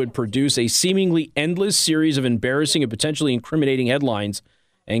later it would produce a seemingly endless series of embarrassing and potentially incriminating headlines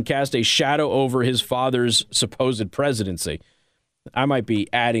and cast a shadow over his father's supposed presidency. I might be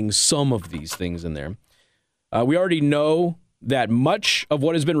adding some of these things in there. We already know that much of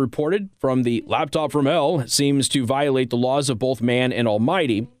what has been reported from the laptop from hell seems to violate the laws of both man and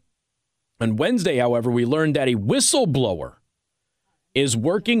almighty. On Wednesday, however, we learned that a whistleblower is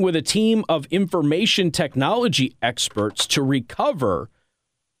working with a team of information technology experts to recover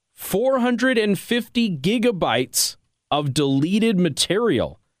 450 gigabytes of deleted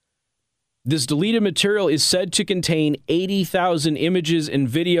material. This deleted material is said to contain 80,000 images and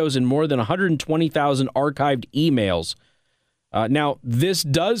videos and more than 120,000 archived emails. Now, this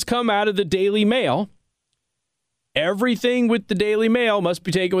does come out of the Daily Mail. Everything with the Daily Mail must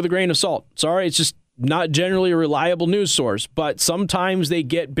be taken with a grain of salt. Sorry, it's just not generally a reliable news source, but sometimes they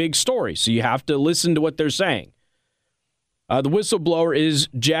get big stories, so you have to listen to what they're saying. The whistleblower is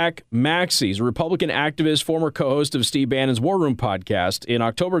Jack Maxey. He's a Republican activist, former co-host of Steve Bannon's War Room podcast. In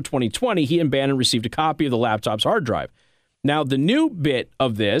October 2020, he and Bannon received a copy of the laptop's hard drive. Now, the new bit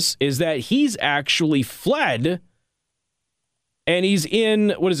of this is that he's actually fled, and he's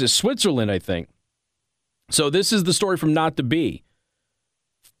in, Switzerland, I think. So this is the story from Not to Be.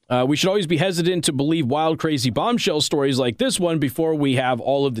 We should always be hesitant to believe wild, crazy bombshell stories like this one before we have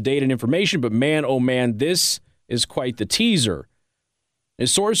all of the data and information, but man, oh man, this is quite the teaser. A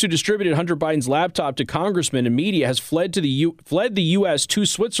source who distributed Hunter Biden's laptop to congressmen and media has fled the U.S. to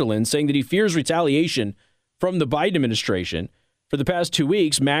Switzerland, saying that he fears retaliation from the Biden administration. For the past 2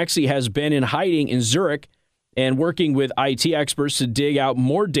 weeks, Maxey has been in hiding in Zurich and working with IT experts to dig out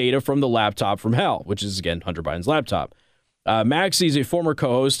more data from the laptop from hell, which is, again, Hunter Biden's laptop. Maxey is a former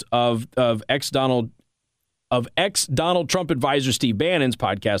co-host of ex-Donald Trump advisor Steve Bannon's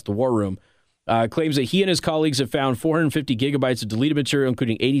podcast, The War Room. Claims that he and his colleagues have found 450 gigabytes of deleted material,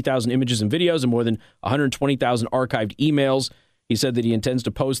 including 80,000 images and videos and more than 120,000 archived emails. He said that he intends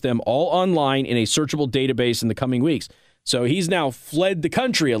to post them all online in a searchable database in the coming weeks. So he's now fled the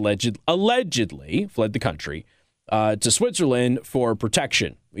country, allegedly fled the country to Switzerland for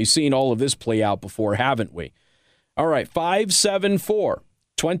protection. We've seen all of this play out before, haven't we? All right,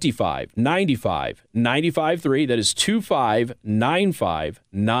 574-25-95-95-3. That is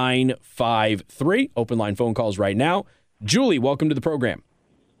 25-95-953. Open line phone calls right now. Julie, welcome to the program.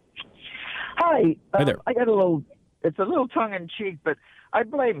 Hi. Hi there. I got it's a little tongue-in-cheek, but I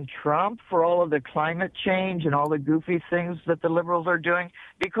blame Trump for all of the climate change and all the goofy things that the liberals are doing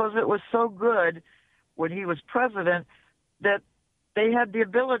because it was so good when he was president that they had the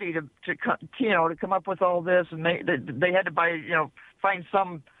ability to come up with all this, and they had to find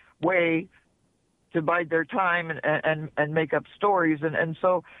some way to bide their time and make up stories, and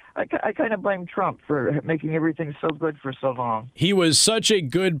so I kind of blame Trump for making everything so good for so long. He was such a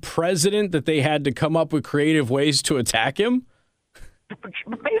good president that they had to come up with creative ways to attack him?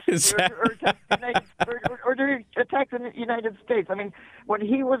 Basically, or to attack the United States. I mean, when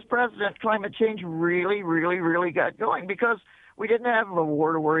he was president, climate change really, really, really got going because we didn't have a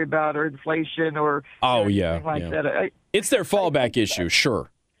war to worry about or inflation or anything like that. It's their fallback issue, sure.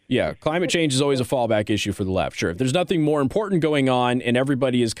 Yeah, climate change is always a fallback issue for the left. Sure, if there's nothing more important going on and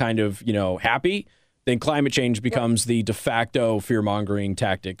everybody is kind of, happy, then climate change becomes the de facto fear-mongering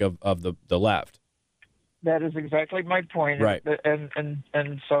tactic of the left. That is exactly my point. Right. And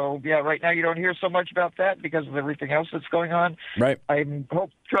so, right now you don't hear so much about that because of everything else that's going on. Right. I hope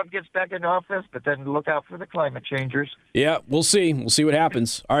Trump gets back in office, but then look out for the climate changers. Yeah, we'll see. We'll see what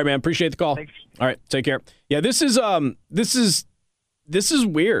happens. All right, man. Appreciate the call. Thanks. All right, take care. Yeah, this is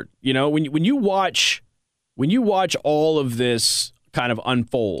weird. When you watch all of this kind of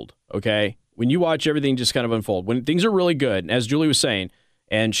unfold, okay? When you watch everything just kind of unfold, when things are really good, as Julie was saying,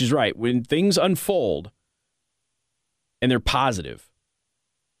 and she's right, when things unfold and they're positive,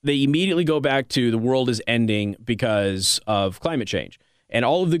 they immediately go back to the world is ending because of climate change. And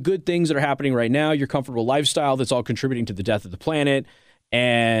all of the good things that are happening right now, your comfortable lifestyle, that's all contributing to the death of the planet.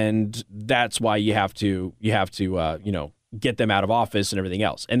 And that's why you have to get them out of office and everything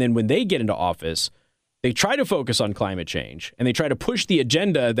else. And then when they get into office, they try to focus on climate change and they try to push the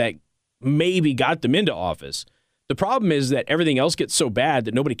agenda that maybe got them into office. The problem is that everything else gets so bad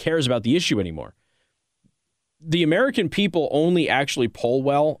that nobody cares about the issue anymore. The American people only actually poll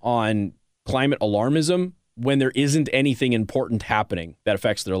well on climate alarmism when there isn't anything important happening that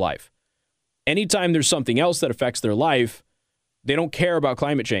affects their life. Anytime there's something else that affects their life, they don't care about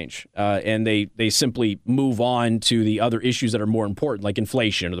climate change, and they simply move on to the other issues that are more important, like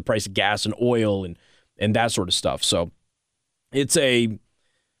inflation or the price of gas and oil and that sort of stuff. So it's a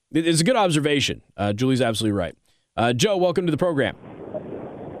good observation. Julie's absolutely right. Joe, welcome to the program.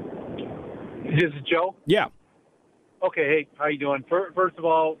 This is Joe? Yeah. Okay, hey, how you doing? First of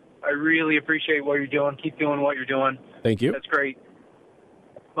all, I really appreciate what you're doing. Keep doing what you're doing. Thank you. That's great.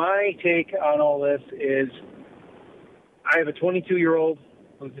 My take on all this is I have a 22-year-old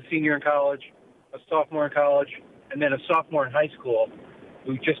who's a senior in college, a sophomore in college, and then a sophomore in high school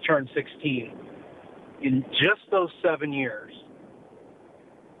who just turned 16. In just those 7 years,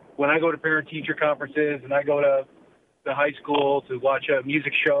 when I go to parent-teacher conferences and I go to the high school to watch a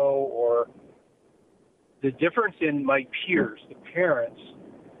music show, or the difference in my peers, the parents,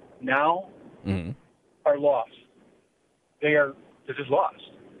 now are lost. They're just lost.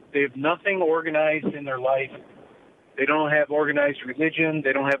 They have nothing organized in their life. They don't have organized religion.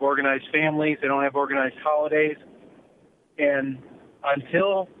 They don't have organized families. They don't have organized holidays. And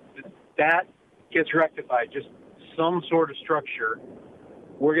until that gets rectified, just some sort of structure,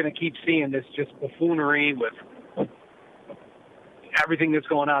 we're going to keep seeing this just buffoonery with everything that's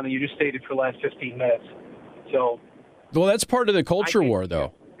going on that you just stated for the last 15 minutes. So, well, that's part of the culture war,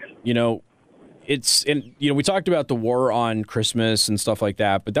 though. We talked about the war on Christmas and stuff like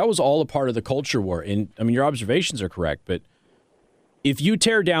that, but that was all a part of the culture war. And I mean, your observations are correct, but if you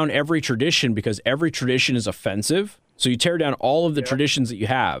tear down every tradition because every tradition is offensive, so you tear down all of the traditions that you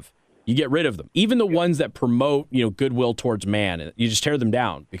have, you get rid of them. Even the ones that promote, goodwill towards man, you just tear them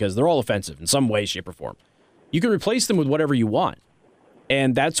down because they're all offensive in some way, shape, or form. You can replace them with whatever you want.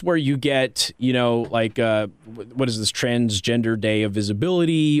 And that's where you get, what is this, Transgender Day of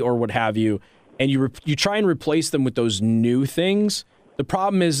Visibility or what have you, and you try and replace them with those new things. The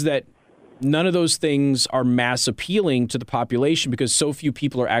problem is that none of those things are mass appealing to the population because so few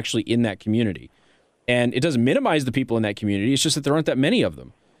people are actually in that community. And it doesn't minimize the people in that community. It's just that there aren't that many of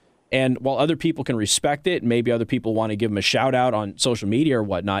them. And while other people can respect it, maybe other people want to give them a shout out on social media or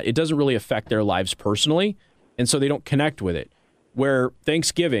whatnot, it doesn't really affect their lives personally. And so they don't connect with it. where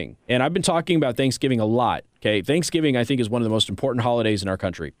Thanksgiving, and I've been talking about Thanksgiving a lot, okay? Thanksgiving, I think, is one of the most important holidays in our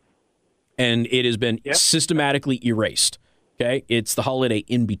country. And it has been systematically erased, okay? It's the holiday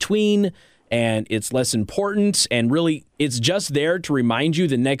in between, and it's less important, and really, it's just there to remind you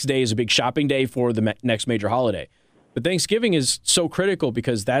the next day is a big shopping day for the next major holiday. But Thanksgiving is so critical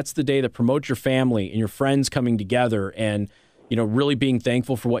because that's the day that promotes your family and your friends coming together and, you know, really being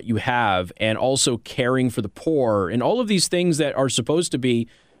thankful for what you have and also caring for the poor and all of these things that are supposed to be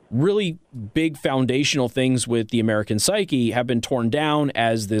really big foundational things with the American psyche have been torn down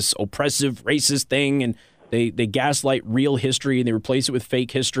as this oppressive, racist thing, and they gaslight real history and they replace it with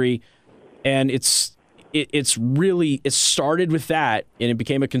fake history. And it started with that and it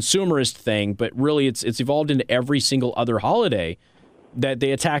became a consumerist thing, but really it's evolved into every single other holiday that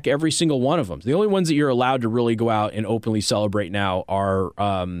they attack every single one of them. The only ones that you're allowed to really go out and openly celebrate now are,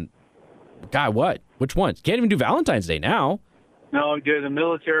 which ones? Can't even do Valentine's Day now. No, the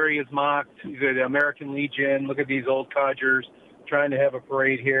military is mocked. The American Legion, look at these old codgers trying to have a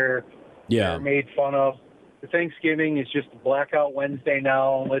parade here. Yeah. They're made fun of. The Thanksgiving is just Blackout Wednesday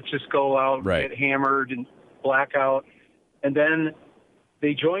now. Let's just go out, get hammered and blackout. And then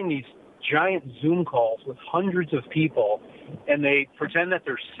they join these giant Zoom calls with hundreds of people, and they pretend that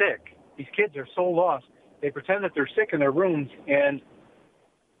they're sick. These kids are so lost. They pretend that they're sick in their rooms and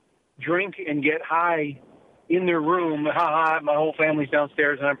drink and get high in their room. Ha ha, my whole family's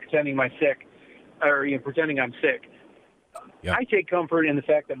downstairs, and I'm pretending pretending I'm sick. Yep. I take comfort in the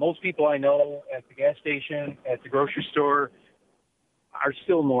fact that most people I know at the gas station, at the grocery store, are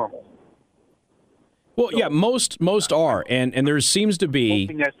still normal. Well, so, most are, and there seems to be. I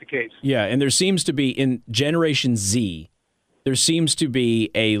think that's the case. Yeah, and there seems to be in Generation Z, there seems to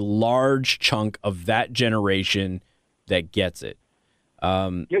be a large chunk of that generation that gets it.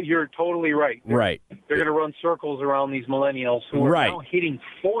 Yeah, you're totally right. They're going to run circles around these millennials who are now hitting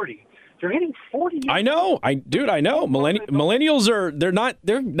 40. They're hitting 40. I know. I know. Millennials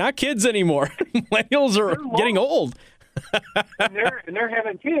they're not kids anymore. Millennials are getting old. and they're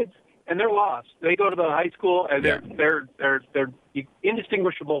having kids and they're lost. They go to the high school and they're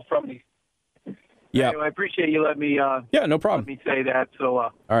indistinguishable from these. Yeah. Anyway, I appreciate you letting me no problem. Let me say that. So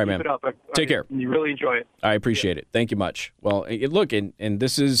all right, man. Keep it up. Take care. You really enjoy it. I appreciate it. Thank you much. Well, look, and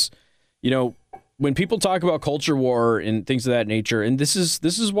this is, when people talk about culture war and things of that nature, and this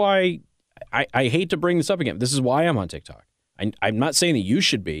is why I hate to bring this up again. This is why I'm on TikTok. I'm not saying that you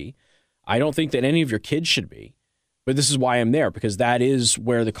should be. I don't think that any of your kids should be. But this is why I'm there, because that is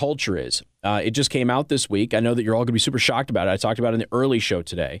where the culture is. It just came out this week. I know that you're all going to be super shocked about it. I talked about it in the early show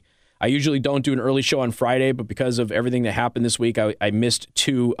today. I usually don't do an early show on Friday, but because of everything that happened this week, I missed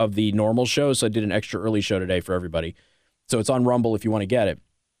 2 of the normal shows, so I did an extra early show today for everybody. So it's on Rumble if you want to get it.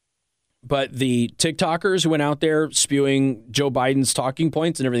 But the TikTokers who went out there spewing Joe Biden's talking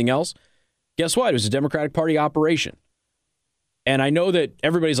points and everything else, guess what? It was a Democratic Party operation. And I know that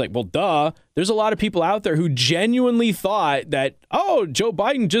everybody's like, well, duh. There's a lot of people out there who genuinely thought that, oh, Joe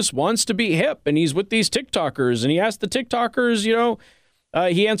Biden just wants to be hip and he's with these TikTokers and he asked the TikTokers,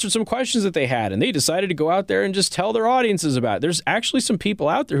 he answered some questions that they had and they decided to go out there and just tell their audiences about it. There's actually some people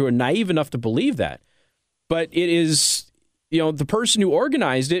out there who are naive enough to believe that. But it is, the person who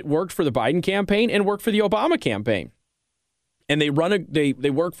organized it worked for the Biden campaign and worked for the Obama campaign. And they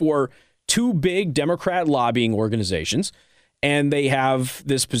work for 2 big Democrat lobbying organizations. And they have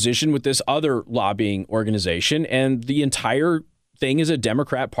this position with this other lobbying organization. And the entire thing is a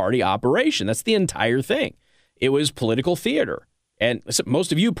Democrat Party operation. That's the entire thing. It was political theater. And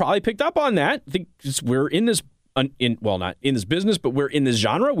most of you probably picked up on that. I think we're in this, not in this business, but we're in this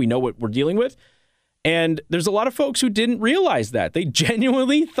genre. We know what we're dealing with. And there's a lot of folks who didn't realize that. They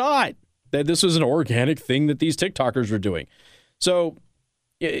genuinely thought that this was an organic thing that these TikTokers were doing. So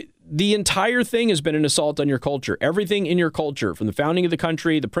the entire thing has been an assault on your culture. Everything in your culture, from the founding of the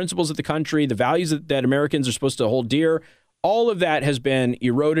country, the principles of the country, the values that Americans are supposed to hold dear, all of that has been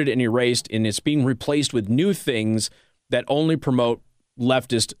eroded and erased, and it's being replaced with new things that only promote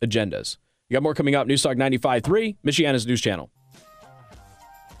leftist agendas. You got more coming up. Newstalk 95.3, Michiana's news channel.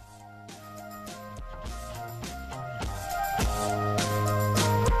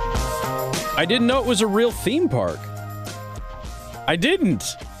 I didn't know it was a real theme park. I didn't.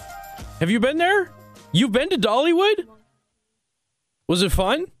 Have you been there? You've been to Dollywood? Was it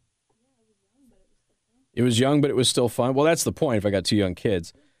fun? It was young, but it was still fun. Well, that's the point if I got 2 young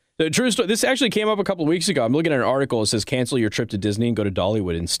kids. The true story, this actually came up a couple of weeks ago. I'm looking at an article that says cancel your trip to Disney and go to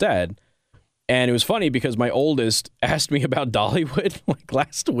Dollywood instead. And it was funny because my oldest asked me about Dollywood like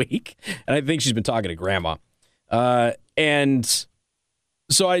last week. And I think she's been talking to grandma. And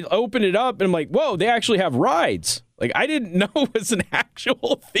so I opened it up and I'm like, whoa, they actually have rides. Like, I didn't know it was an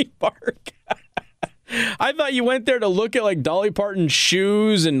actual theme park. I thought you went there to look at like Dolly Parton's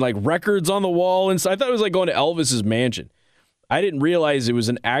shoes and like records on the wall and stuff. I thought it was like going to Elvis's mansion. I didn't realize it was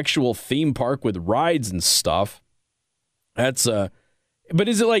an actual theme park with rides and stuff. That's but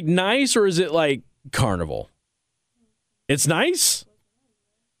is it like nice or is it like Carnival? It's nice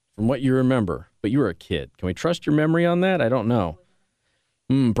from what you remember, but you were a kid. Can we trust your memory on that? I don't know.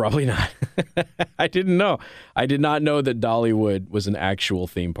 Probably not. I didn't know. I did not know that Dollywood was an actual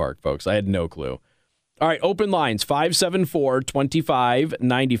theme park, folks. I had no clue. All right, open lines,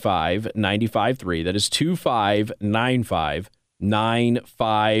 574-2595-95.3. That is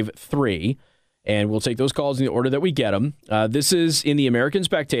 2595-953. And we'll take those calls in the order that we get them. This is in the American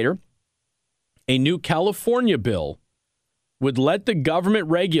Spectator. A new California bill would let the government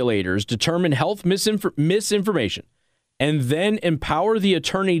regulators determine health misinformation and then empower the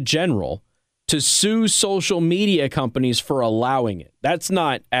Attorney General to sue social media companies for allowing it. That's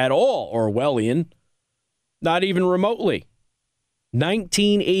not at all Orwellian. Not even remotely.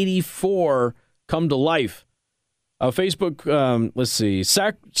 1984 come to life. Facebook, let's see,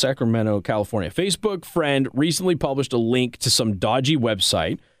 Sacramento, California. Facebook friend recently published a link to some dodgy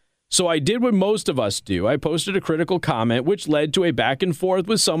website. So I did what most of us do. I posted a critical comment, which led to a back and forth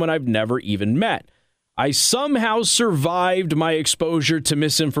with someone I've never even met. I somehow survived my exposure to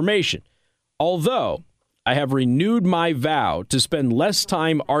misinformation. Although I have renewed my vow to spend less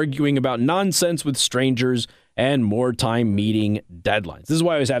time arguing about nonsense with strangers and more time meeting deadlines. This is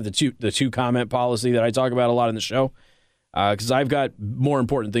why I always have the two comment policy that I talk about a lot in the show, because I've got more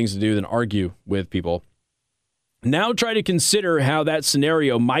important things to do than argue with people. Now try to consider how that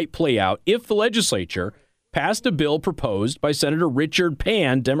scenario might play out if the legislature passed a bill proposed by Senator Richard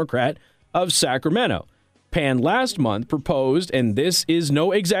Pan, Democrat of Sacramento. Pan last month proposed, and this is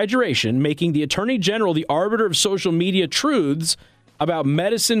no exaggeration, making the Attorney General the arbiter of social media truths about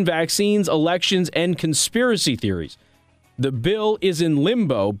medicine, vaccines, elections, and conspiracy theories. The bill is in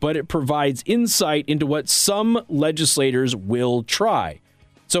limbo, but it provides insight into what some legislators will try.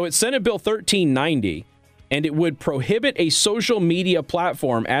 So it's Senate Bill 1390, and it would prohibit a social media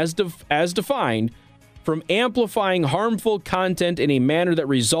platform as defined from amplifying harmful content in a manner that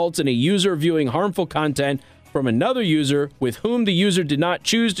results in a user viewing harmful content from another user with whom the user did not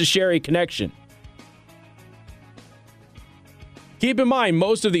choose to share a connection. Keep in mind,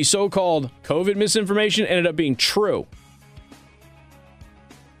 most of the so-called COVID misinformation ended up being true.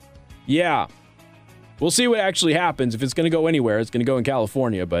 Yeah. We'll see what actually happens. If it's going to go anywhere, it's going to go in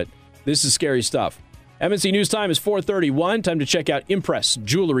California, but this is scary stuff. MNC News Time is 4:31. Time to check out Impress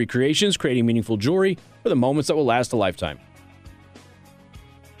Jewelry Creations, creating meaningful jewelry for the moments that will last a lifetime.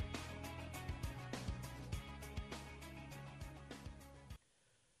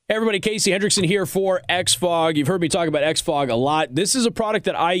 Hey everybody, Casey Hendrickson here for X-Fog. You've heard me talk about X-Fog a lot. This is a product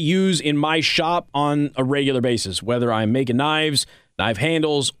that I use in my shop on a regular basis, whether I'm making knives, knife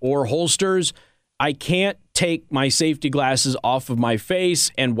handles, or holsters. I can't take my safety glasses off of my face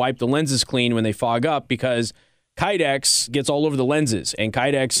and wipe the lenses clean when they fog up because Kydex gets all over the lenses, and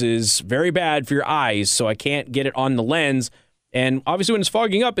Kydex is very bad for your eyes, so I can't get it on the lens. And obviously when it's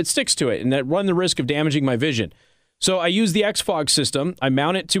fogging up, it sticks to it, and that run the risk of damaging my vision. So I use the X-Fog system. I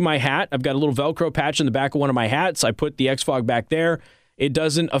mount it to my hat. I've got a little Velcro patch in the back of one of my hats. I put the X-Fog back there. It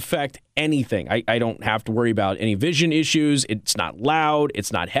doesn't affect anything. I don't have to worry about any vision issues. It's not loud.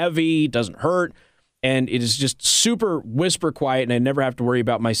 It's not heavy. It doesn't hurt. And it is just super whisper quiet, and I never have to worry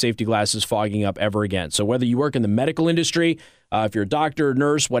about my safety glasses fogging up ever again. So whether you work in the medical industry, if you're a doctor,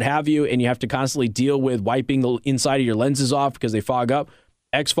 nurse, what have you, and you have to constantly deal with wiping the inside of your lenses off because they fog up,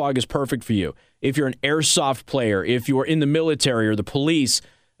 X-Fog is perfect for you. If you're an airsoft player, if you're in the military or the police,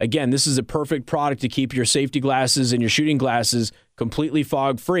 again, this is a perfect product to keep your safety glasses and your shooting glasses completely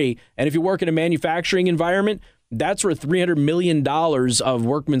fog-free. And if you work in a manufacturing environment, that's where $300 million of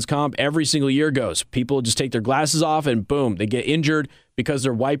workman's comp every single year goes. People just take their glasses off and boom, they get injured because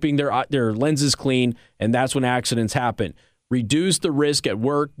they're wiping their lenses clean, and that's when accidents happen. Reduce the risk at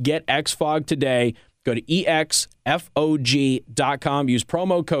work. Get X-Fog today. Go to exfog.com. Use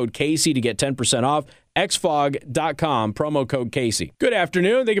promo code Casey to get 10% off. xfog.com, promo code Casey. Good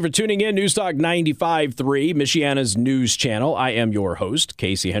afternoon. Thank you for tuning in. Newstalk 95.3, Michiana's news channel. I am your host,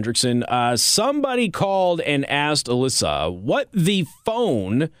 Casey Hendrickson. Somebody called and asked Alyssa what the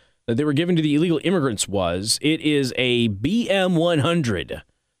phone that they were giving to the illegal immigrants was. It is a BM100.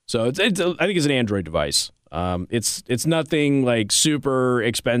 So I think it's an Android device. It's nothing like super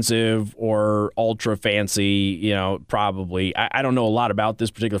expensive or ultra fancy, probably. I don't know a lot about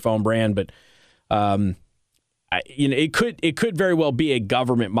this particular phone brand, but it could very well be a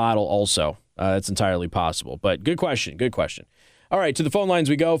government model also. That's entirely possible. But good question. Good question. All right, to the phone lines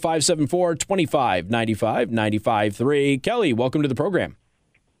we go. 574-2595, 95.3. Kelly, welcome to the program.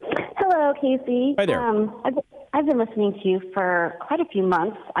 Hello, Casey. Hi there. I've been listening to you for quite a few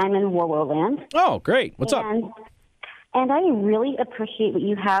months. I'm in Wololand. Oh, great. What's up? And I really appreciate what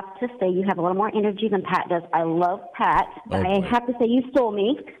you have to say. You have a little more energy than Pat does. I love Pat. But I have to say you stole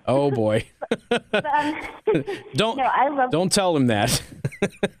me. Oh, boy. Don't tell him that.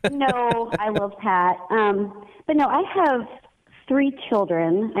 No, I love Pat. But no, I have 3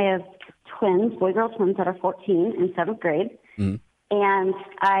 children. I have twins, boy-girl twins that are 14 in 7th grade. Mm-hmm. And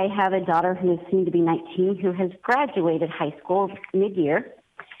I have a daughter who is soon to be 19 who has graduated high school mid-year.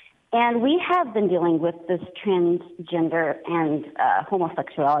 And we have been dealing with this transgender and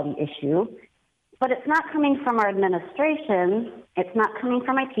homosexuality issue. But it's not coming from our administration. It's not coming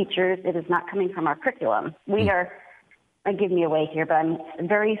from my teachers. It is not coming from our curriculum. We are, give me away here, but I'm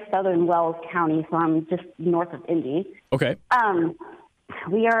very southern Wells County, so I'm just north of Indy. Okay.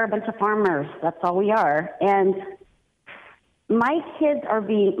 We are a bunch of farmers. That's all we are. And my twins are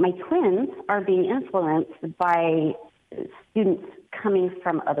being influenced by students coming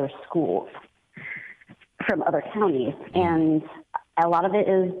from other schools, from other counties. And a lot of it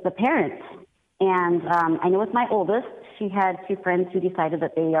is the parents. And I know with my oldest, she had 2 friends who decided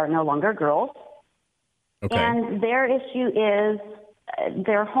that they are no longer girls. Okay. And their issue is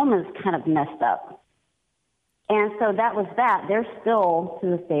their home is kind of messed up. And so that was that. They're still,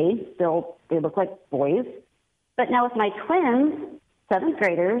 to this day, they look like boys. But now with my twins, 7th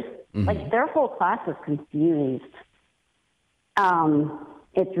graders, like their whole class is confused.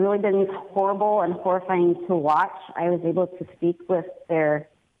 It's really been horrible and horrifying to watch. I was able to speak with this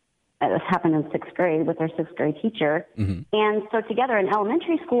happened in 6th grade, with their 6th grade teacher. Mm-hmm. And so together in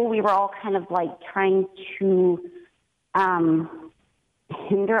elementary school, we were all kind of like trying to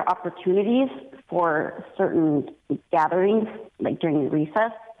hinder opportunities for certain gatherings, like during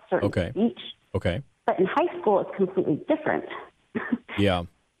recess, certain speech. Okay. But in high school, it's completely different. Yeah.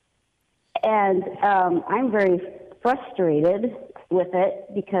 And I'm very frustrated with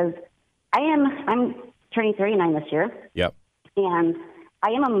it because I'm turning 39 this year. Yep. And I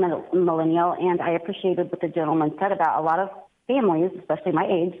am a millennial, and I appreciated what the gentleman said about a lot of families, especially my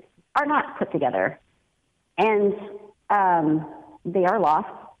age, are not put together. And they are lost.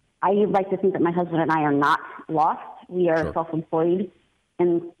 I like to think that my husband and I are not lost. We are self-employed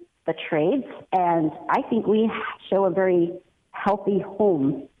in the trades, and I think we show a very healthy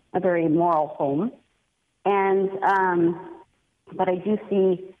home, a very moral home. And but I do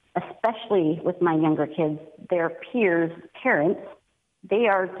see, especially with my younger kids, their peers, parents, they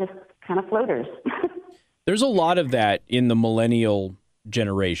are just kind of floaters. There's a lot of that in the millennial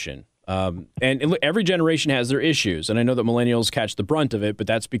generation. And every generation has their issues. And I know that millennials catch the brunt of it, but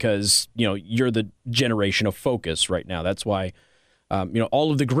that's because, you're the generation of focus right now. That's why,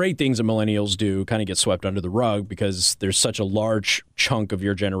 all of the great things that millennials do kind of get swept under the rug because there's such a large chunk of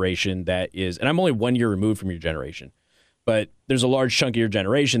your generation that is, and I'm only 1 year removed from your generation, but there's a large chunk of your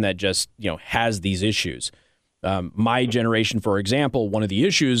generation that just, has these issues. My generation, for example, one of the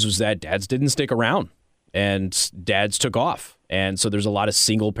issues was that dads didn't stick around and dads took off. And so there's a lot of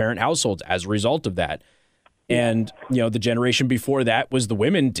single parent households as a result of that. And, the generation before that was the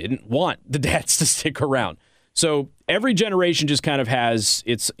women didn't want the dads to stick around. So every generation just kind of has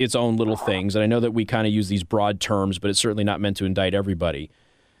its own little things. And I know that we kind of use these broad terms, but it's certainly not meant to indict everybody.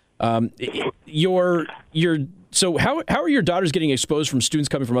 So how are your daughters getting exposed from students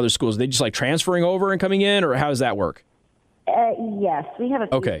coming from other schools? Are they just like transferring over and coming in, or how does that work? Yes, we have a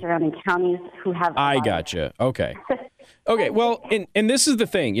few surrounding counties who have. I gotcha. Okay. Okay. Well, and this is the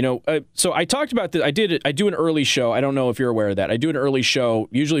thing, so I talked about this. I do an early show. I don't know if you're aware of that. I do an early show,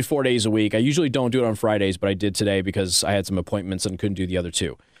 usually 4 days a week. I usually don't do it on Fridays, but I did today because I had some appointments and couldn't do the other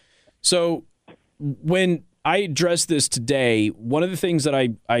 2. So when I address this today, one of the things that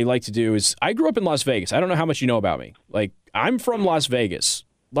I like to do is I grew up in Las Vegas. I don't know how much you know about me. Like, I'm from Las Vegas.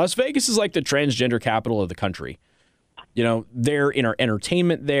 Las Vegas is like the transgender capital of the country. They're in our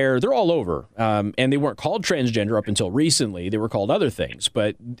entertainment there. They're all over. And they weren't called transgender up until recently. They were called other things.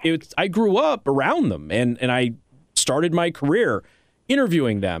 But I grew up around them, and I started my career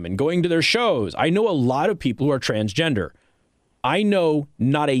interviewing them and going to their shows. I know a lot of people who are transgender. I know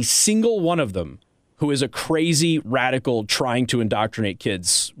not a single one of them who is a crazy radical trying to indoctrinate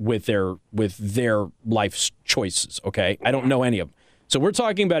kids with their life's choices, okay? I don't know any of them. So we're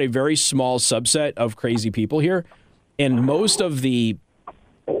talking about a very small subset of crazy people here, and most of the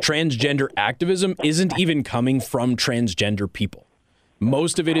transgender activism isn't even coming from transgender people.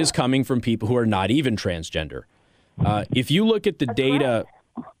 Most of it is coming from people who are not even transgender. If you look at the data,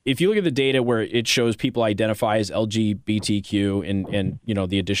 if you look at the data where it shows people identify as LGBTQ and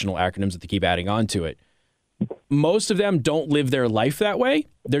the additional acronyms that they keep adding on to it, most of them don't live their life that way.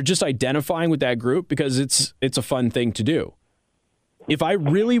 They're just identifying with that group because it's a fun thing to do. If I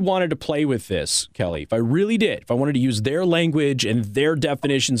really wanted to play with this, Kelly, if I really did, if I wanted to use their language and their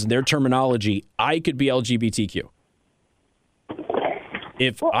definitions and their terminology, I could be LGBTQ.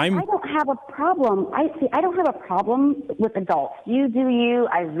 I don't have a problem. I don't have a problem with adults. You do you.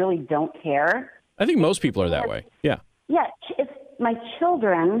 I really don't care. I think most people are that way. Yeah. Yeah. It's my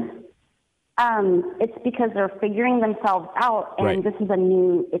children. It's because they're figuring themselves out, and This is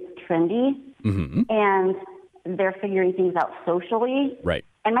it's trendy, and they're figuring things out socially. Right.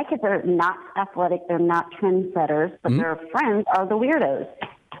 And my kids are not athletic. They're not trendsetters, but their friends are the weirdos.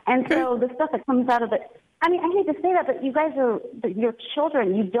 And so the stuff that comes out of it, I mean, I hate to say that, but you guys are your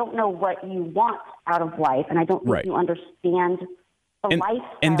children. You don't know what you want out of life, and I don't think you understand the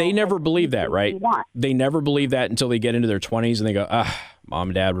lifestyle. And they never believe that, right? They never believe that until they get into their 20s and they go, mom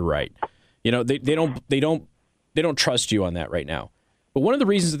and dad were right. They don't trust you on that right now. But one of the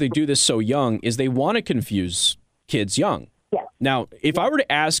reasons that they do this so young is they want to confuse kids young. Yeah. Now, if I were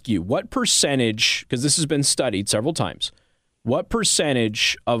to ask you what percentage, because this has been studied several times, what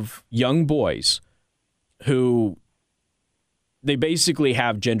percentage of young boys who they basically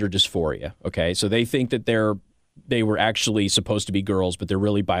have gender dysphoria, okay? So they think that they were actually supposed to be girls, but they're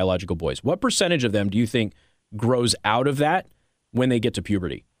really biological boys. What percentage of them do you think grows out of that when they get to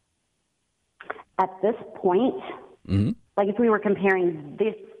puberty? At this point, like if we were comparing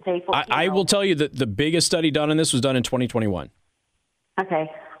this, say, I will tell you that the biggest study done on this was done in 2021.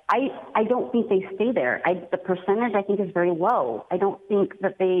 Okay. I don't think they stay there. The percentage, I think, is very low. I don't think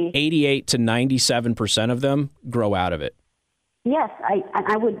that they... 88 to 97% of them grow out of it. Yes,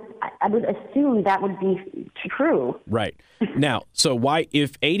 I would assume that would be true. Right. Now, so why,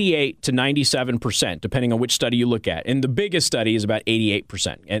 if 88 to 97%, depending on which study you look at, and the biggest study is about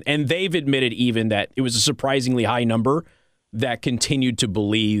 88%, and they've admitted even that it was a surprisingly high number that continued to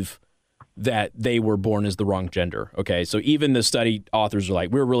believe that they were born as the wrong gender. Okay, so even the study authors are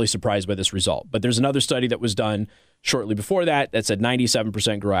like, we were really surprised by this result. But there's another study that was done shortly before that said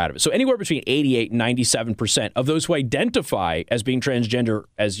 97% grow out of it. So anywhere between 88 and 97% of those who identify as being transgender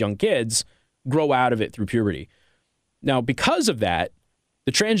as young kids grow out of it through puberty. Now, because of that,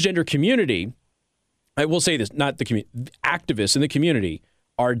 the transgender community, I will say this, not the community, activists in the community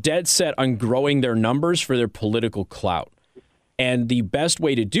are dead set on growing their numbers for their political clout. And the best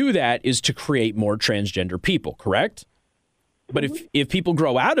way to do that is to create more transgender people, correct? But if people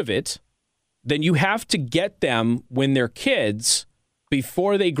grow out of it, then you have to get them when they're kids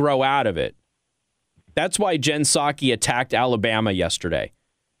before they grow out of it. That's why Jen Psaki attacked Alabama yesterday.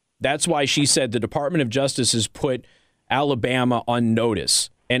 That's why she said the Department of Justice has put Alabama on notice.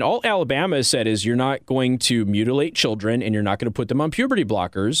 And all Alabama has said is you're not going to mutilate children and you're not going to put them on puberty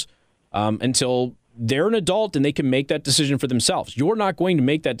blockers until they're an adult and they can make that decision for themselves. You're not going to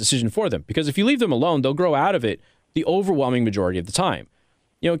make that decision for them because if you leave them alone, they'll grow out of it the overwhelming majority of the time.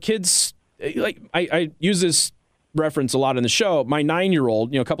 You know, kids, like I use this reference a lot in the show. My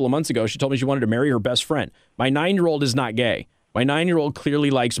 9-year-old, a couple of months ago, she told me she wanted to marry her best friend. My 9-year-old is not gay. My 9-year-old clearly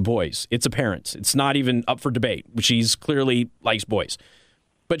likes boys. It's apparent. It's not even up for debate. She's clearly likes boys.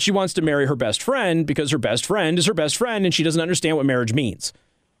 But she wants to marry her best friend because her best friend is her best friend and she doesn't understand what marriage means.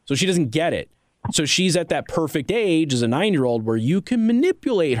 So she doesn't get it. So she's at that perfect age as a 9-year-old where you can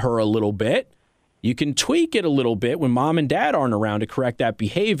manipulate her a little bit. You can tweak it a little bit when mom and dad aren't around to correct that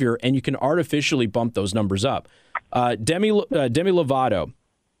behavior, and you can artificially bump those numbers up. Demi Lovato,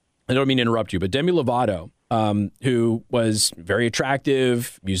 I don't mean to interrupt you, but Demi Lovato, who was very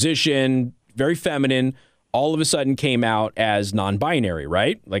attractive, musician, very feminine, all of a sudden came out as non-binary,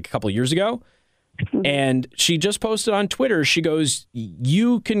 right? Like a couple of years ago. And she just posted on Twitter, she goes,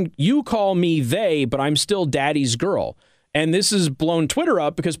 you call me they, but I'm still daddy's girl. And this has blown Twitter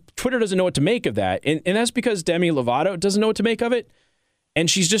up because Twitter doesn't know what to make of that. And that's because Demi Lovato doesn't know what to make of it. And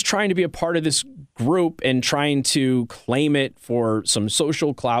she's just trying to be a part of this group and trying to claim it for some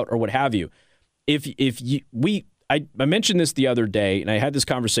social clout or what have you. I mentioned this the other day, and I had this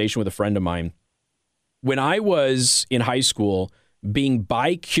conversation with a friend of mine. When I was in high school, being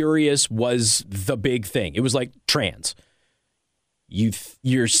bi-curious was the big thing. It was like trans.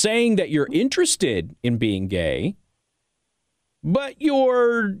 You're saying that you're interested in being gay, but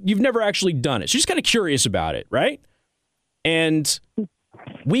you've never actually done it. So you're just kind of curious about it, right? And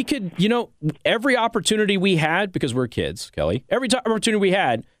we could, every opportunity we had, because we're kids, Kelly, every opportunity we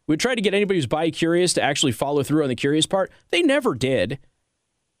had, we'd try to get anybody who's bi-curious to actually follow through on the curious part. They never did.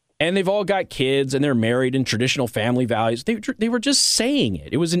 And they've all got kids and they're married in traditional family values. They were just saying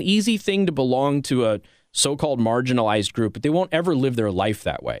it. It was an easy thing to belong to a so-called marginalized group, but they won't ever live their life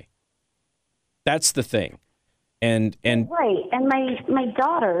that way. That's the thing. And right. And my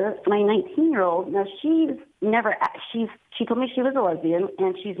daughter, my 19-year-old, now she told me she was a lesbian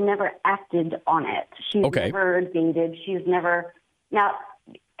and she's never acted on it. She's never dated. She's never now.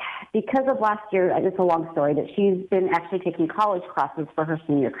 Because of last year, it's a long story, that she's been actually taking college classes for her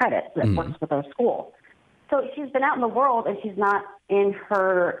senior credit that works with her school. So she's been out in the world and she's not in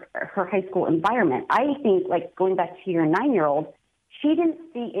her high school environment. I think, like, going back to your 9-year-old, she didn't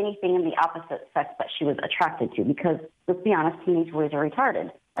see anything in the opposite sex that she was attracted to because, let's be honest, teenage boys are retarded,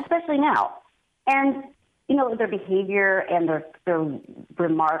 especially now. And, you know, their behavior and their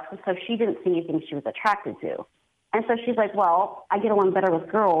remarks, and so she didn't see anything she was attracted to. And so she's like, well, I get along better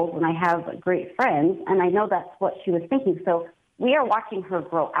with girls and I have great friends. And I know that's what she was thinking. So we are watching her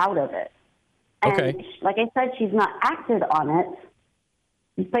grow out of it. And like I said, she's not acted on it,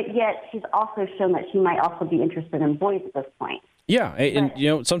 but yet she's also shown that she might also be interested in boys at this point. Yeah. And, you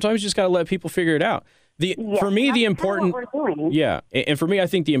know, sometimes you just got to let people figure it out. For me, the important, kind of what we're doing. Yeah. And for me, I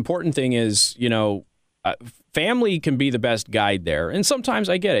think the important thing is, you know, family can be the best guide there. And sometimes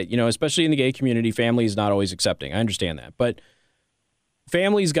I get it, you know, especially in the gay community, family is not always accepting. I understand that. But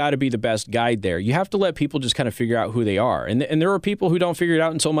family's got to be the best guide there. You have to let people just kind of figure out who they are. And there are people who don't figure it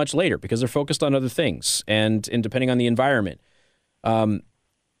out until much later because they're focused on other things and depending on the environment. The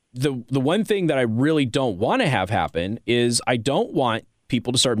one thing that I really don't want to have happen is I don't want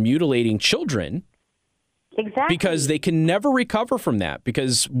people to start mutilating children. Exactly. Because they can never recover from that.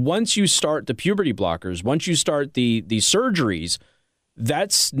 Because once you start the puberty blockers, once you start the surgeries,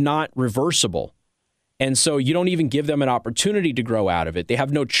 that's not reversible. And so you don't even give them an opportunity to grow out of it. They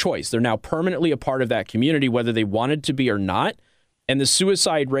have no choice. They're now permanently a part of that community, whether they wanted to be or not. And the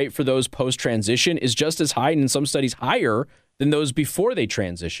suicide rate for those post-transition is just as high, and in some studies higher than those before they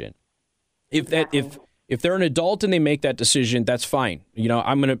transition. If they're an adult and they make that decision, that's fine. You know,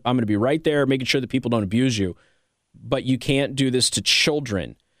 I'm gonna be right there, making sure that people don't abuse you. But you can't do this to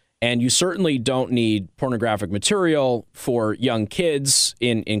children, and you certainly don't need pornographic material for young kids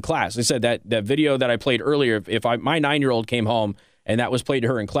in class. I said that video that I played earlier. If my 9-year-old came home and that was played to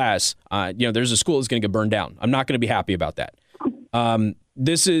her in class, you know, there's a school that's going to get burned down. I'm not going to be happy about that.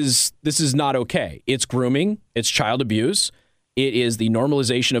 This is not okay. It's grooming. It's child abuse. It is the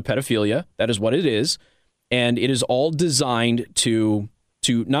normalization of pedophilia. That is what it is. And it is all designed to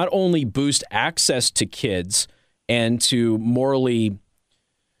not only boost access to kids and to morally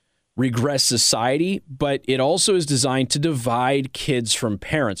regress society, but it also is designed to divide kids from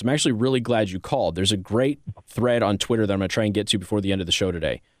parents. I'm actually really glad you called. There's a great thread on Twitter that I'm going to try and get to before the end of the show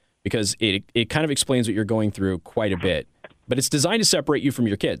today because it kind of explains what you're going through quite a bit. But it's designed to separate you from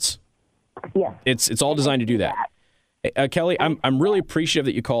your kids. Yeah. It's all designed to do that. Kelly, I'm really appreciative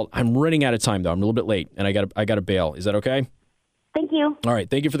that you called. I'm running out of time though. I'm a little bit late, and I got to bail. Is that okay? Thank you. All right,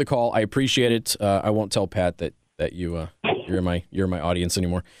 thank you for the call. I appreciate it. I won't tell Pat that you're in my audience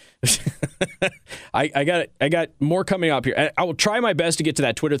anymore. I got more coming up here. I will try my best to get to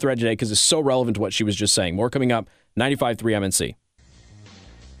that Twitter thread today because it's so relevant to what she was just saying. More coming up. 95.3 MNC.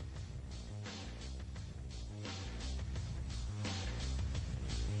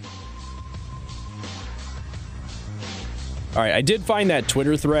 All right, I did find that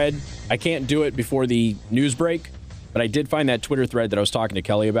Twitter thread. I can't do it before the news break, but I did find that Twitter thread that I was talking to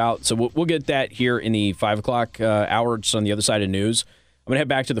Kelly about. So we'll get that here in the 5 o'clock hour, just on the other side of news. I'm going to head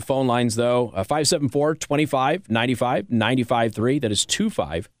back to the phone lines, though. 574-25-95, 95.3. That is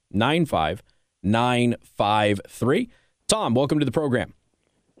 25-95-953. Tom, welcome to the program.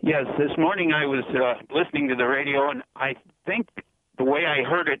 Yes, this morning I was listening to the radio, and I think the way I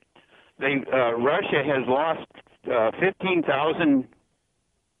heard it, Russia has lost 15,000.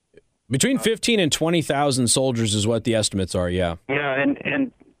 Between 15 and 20,000 soldiers is what the estimates are, yeah. Yeah,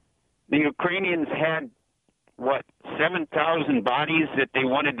 and the Ukrainians had, 7,000 bodies that they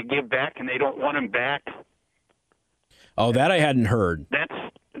wanted to give back, and they don't want them back. Oh, that I hadn't heard. That's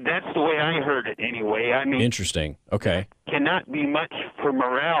the way I heard it anyway. I mean, interesting. Okay. Cannot be much for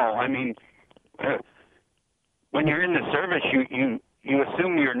morale. I mean, when you're in the service, you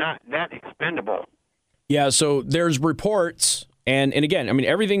assume you're not that expendable. Yeah, so there's reports, and again, I mean,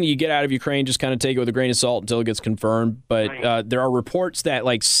 everything that you get out of Ukraine, just kind of take it with a grain of salt until it gets confirmed. But there are reports that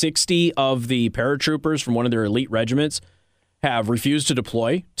like 60 of the paratroopers from one of their elite regiments have refused to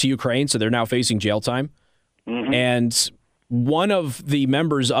deploy to Ukraine, so they're now facing jail time. Mm-hmm. And one of the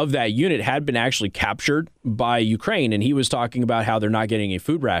members of that unit had been actually captured by Ukraine, and he was talking about how they're not getting any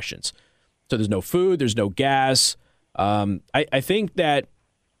food rations. So there's no food, there's no gas. I think that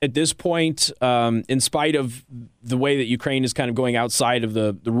at this point, in spite of the way that Ukraine is kind of going outside of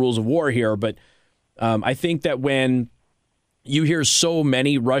the rules of war here. But I think that when you hear so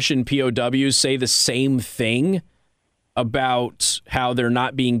many Russian POWs say the same thing about how they're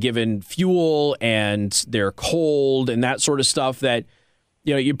not being given fuel and they're cold and that sort of stuff, that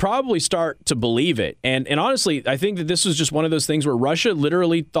you probably start to believe it. And honestly, I think that this was just one of those things where Russia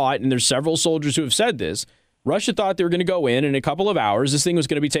literally thought, and there's several soldiers who have said this, Russia thought they were going to go in a couple of hours, this thing was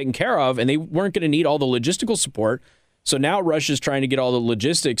going to be taken care of, and they weren't going to need all the logistical support. So now Russia's trying to get all the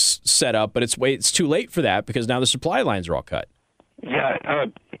logistics set up, but it's too late for that because now the supply lines are all cut. Yeah,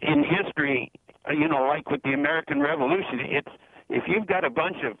 in history, like with the American Revolution, if you've got a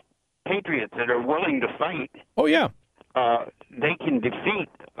bunch of patriots that are willing to fight, oh yeah, they can defeat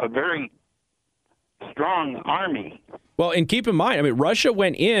a very strong army. Well, and keep in mind, Russia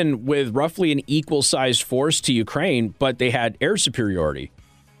went in with roughly an equal-sized force to Ukraine, but they had air superiority.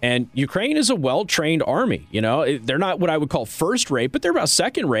 And Ukraine is a well-trained army. They're not what I would call first-rate, but they're about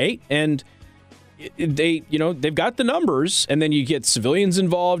second-rate. And they've got the numbers. And then you get civilians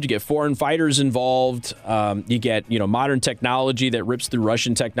involved, you get foreign fighters involved, you get modern technology that rips through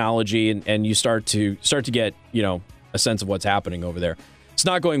Russian technology, and you start to get a sense of what's happening over there. It's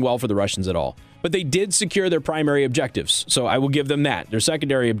not going well for the Russians at all. But they did secure their primary objectives, so I will give them that. Their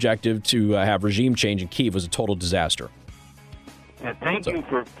secondary objective to have regime change in Kyiv was a total disaster. Thank you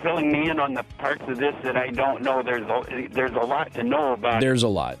for filling me in on the parts of this that I don't know. There's a lot to know about. There's a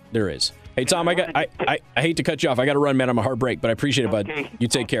lot. There is. Hey, Tom, I hate to cut you off. I got to run, man. I'm a hard break, but I appreciate it, bud. Okay. You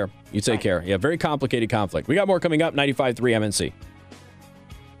take care. You take care. Yeah, very complicated conflict. We got more coming up. 95.3 MNC.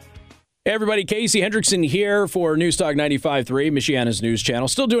 Hey everybody, Casey Hendrickson here for Newstalk 95.3, Michiana's news channel.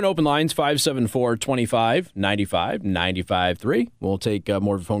 Still doing open lines, 574-2595, 95.3. We'll take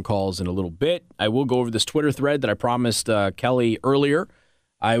more phone calls in a little bit. I will go over this Twitter thread that I promised Kelly earlier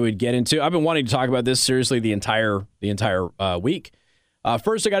I would get into. I've been wanting to talk about this seriously the entire week.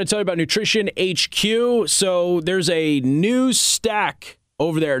 First, I got to tell you about Nutrition HQ. So there's a new stack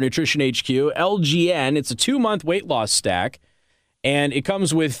over there at Nutrition HQ, LGN. It's a 2-month weight loss stack. And it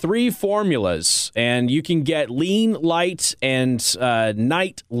comes with 3 formulas, and you can get lean, light, and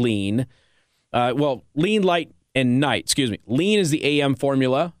night lean. Lean, light, and night. Excuse me. Lean is the AM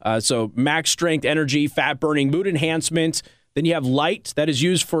formula, so max strength, energy, fat burning, mood enhancement. Then you have light, that is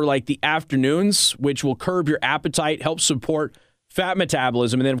used for like the afternoons, which will curb your appetite, help support fat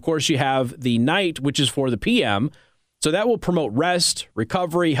metabolism. And then, of course, you have the night, which is for the PM. So that will promote rest,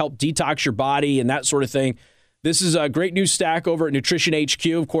 recovery, help detox your body, and that sort of thing. This is a great new stack over at Nutrition HQ.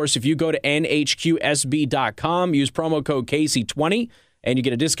 Of course, if you go to nhqsb.com, use promo code Casey20, and you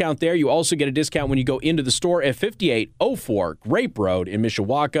get a discount there. You also get a discount when you go into the store at 5804 Grape Road in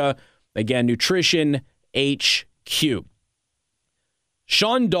Mishawaka. Again, Nutrition HQ.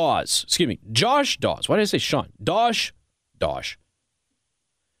 Josh Dawes. Why did I say Sean? Dosh.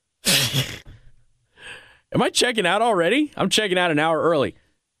 Am I checking out already? I'm checking out an hour early.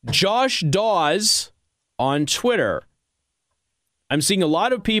 Josh Dawes on Twitter. I'm seeing a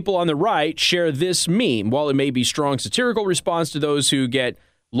lot of people on the right share this meme. While it may be strong satirical response to those who get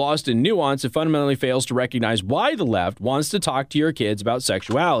lost in nuance, it fundamentally fails to recognize why the left wants to talk to your kids about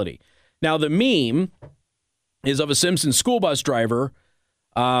sexuality. Now, the meme is of a Simpsons school bus driver,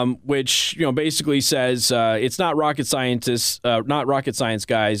 which basically says it's not rocket science,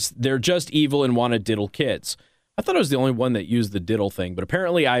 guys. They're just evil and want to diddle kids. I thought I was the only one that used the diddle thing, but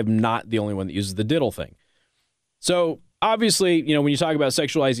apparently I'm not the only one that uses the diddle thing. So obviously, when you talk about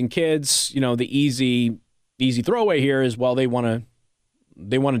sexualizing kids, the easy throwaway here is, well, they want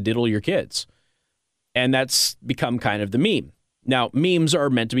to diddle your kids. And that's become kind of the meme. Now, memes are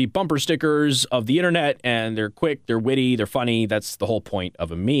meant to be bumper stickers of the internet, and they're quick, they're witty, they're funny. That's the whole point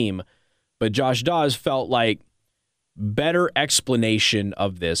of a meme. But Josh Dawes felt like better explanation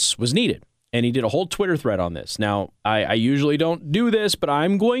of this was needed. And he did a whole Twitter thread on this. Now, I usually don't do this, but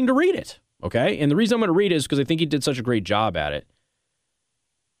I'm going to read it. Okay? And the reason I'm going to read it is because I think he did such a great job at it.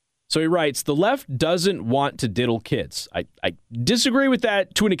 So he writes, the left doesn't want to diddle kids. I disagree with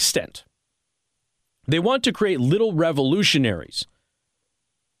that to an extent. They want to create little revolutionaries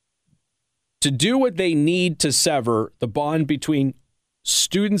to do what they need to sever the bond between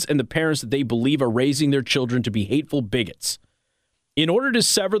students and the parents that they believe are raising their children to be hateful bigots. In order to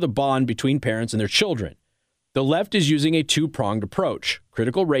sever the bond between parents and their children, the left is using a 2-pronged approach: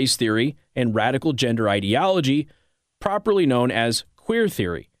 critical race theory and radical gender ideology, properly known as queer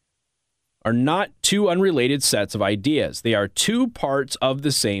theory, are not 2 unrelated sets of ideas. They are 2 parts of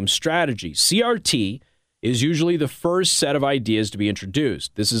the same strategy. CRT is usually the first set of ideas to be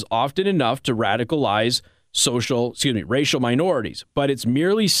introduced. This is often enough to radicalize racial minorities, but it's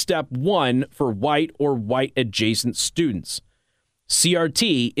merely step one for white or white adjacent students.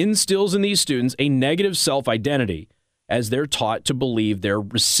 CRT instills in these students a negative self-identity as they're taught to believe they're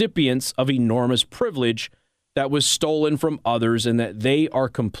recipients of enormous privilege that was stolen from others and that they are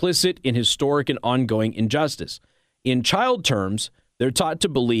complicit in historic and ongoing injustice. In child terms, they're taught to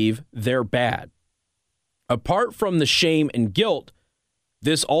believe they're bad. Apart from the shame and guilt,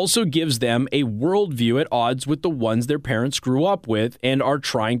 this also gives them a worldview at odds with the ones their parents grew up with and are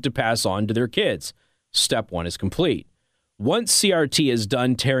trying to pass on to their kids. Step one is complete. Once CRT is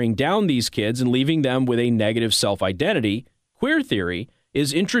done tearing down these kids and leaving them with a negative self-identity, queer theory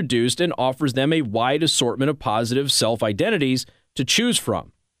is introduced and offers them a wide assortment of positive self-identities to choose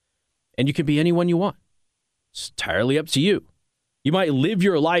from. And you can be anyone you want. It's entirely up to you. You might live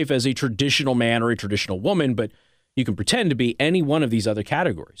your life as a traditional man or a traditional woman, but you can pretend to be any one of these other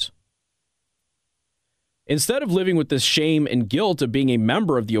categories. Instead of living with the shame and guilt of being a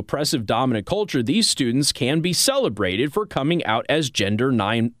member of the oppressive dominant culture, these students can be celebrated for coming out as gender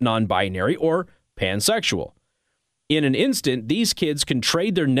non-binary or pansexual. In an instant, these kids can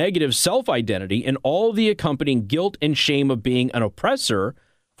trade their negative self-identity and all the accompanying guilt and shame of being an oppressor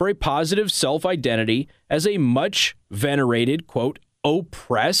for a positive self-identity as a much venerated, quote,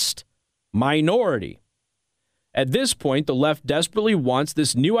 oppressed minority. At this point, the left desperately wants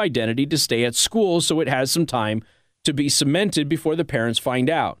this new identity to stay at school so it has some time to be cemented before the parents find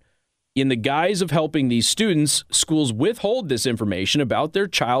out. In the guise of helping these students, schools withhold this information about their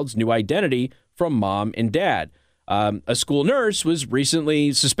child's new identity from mom and dad. A school nurse was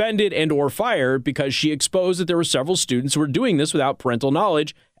recently suspended and or fired because she exposed that there were several students who were doing this without parental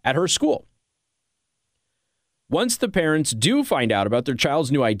knowledge at her school. Once the parents do find out about their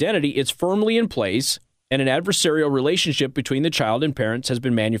child's new identity, it's firmly in place and an adversarial relationship between the child and parents has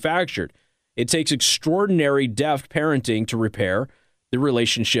been manufactured. It takes extraordinary deft parenting to repair the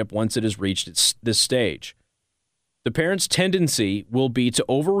relationship once it has reached this stage. The parent's tendency will be to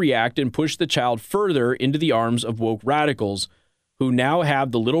overreact and push the child further into the arms of woke radicals who now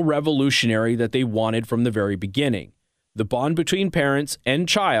have the little revolutionary that they wanted from the very beginning. The bond between parents and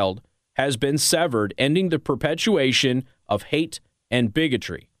child has been severed, ending the perpetuation of hate and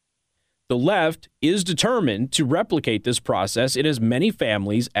bigotry. The left is determined to replicate this process in as many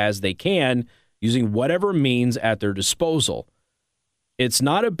families as they can, using whatever means at their disposal. It's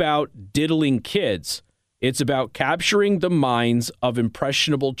not about diddling kids. It's about capturing the minds of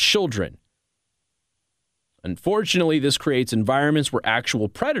impressionable children. Unfortunately, this creates environments where actual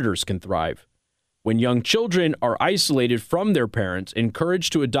predators can thrive. When young children are isolated from their parents,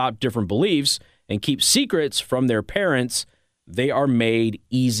 encouraged to adopt different beliefs, and keep secrets from their parents, they are made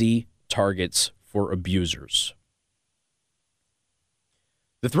easy targets for abusers.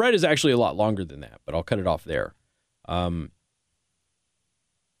 The thread is actually a lot longer than that, but I'll cut it off there. It's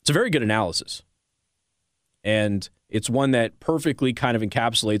a very good analysis. And it's one that perfectly kind of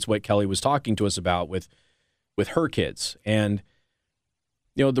encapsulates what Kelly was talking to us about with her kids. And,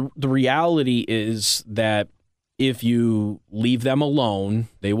 you know, the reality is that if you leave them alone,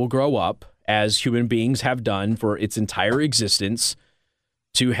 they will grow up, as human beings have done for its entire existence,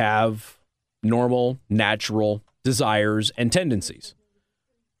 to have normal, natural desires and tendencies.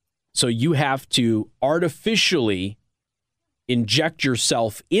 So you have to artificially inject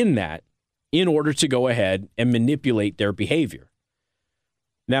yourself in that in order to go ahead and manipulate their behavior.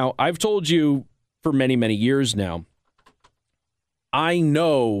 Now, I've told you for many, many years now, I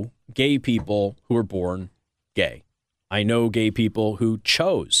know gay people who were born gay. I know gay people who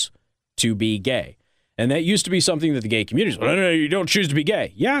chose to be gay. And that used to be something that the gay community said, no, you don't choose to be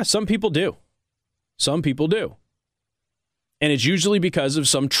gay. Yeah, some people do. Some people do. And it's usually because of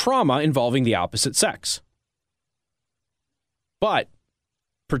some trauma involving the opposite sex. But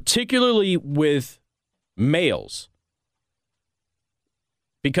particularly with males,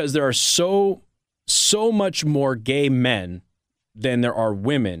 because there are so much more gay men than there are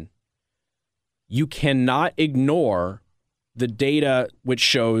women, you cannot ignore the data which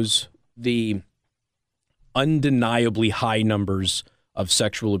shows the undeniably high numbers of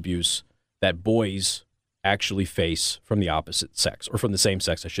sexual abuse that boys actually face from the opposite sex, or from the same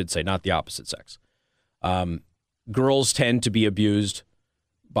sex, I should say, not the opposite sex. Girls tend to be abused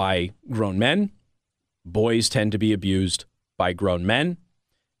by grown men. Boys tend to be abused by grown men,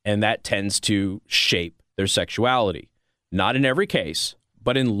 and that tends to shape their sexuality. Not in every case,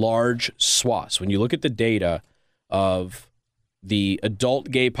 but in large swaths. When you look at the data of the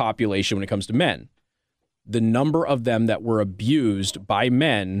adult gay population when it comes to men, the number of them that were abused by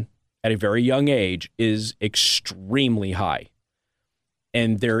men at a very young age is extremely high.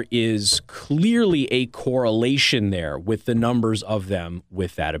 And there is clearly a correlation there with the numbers of them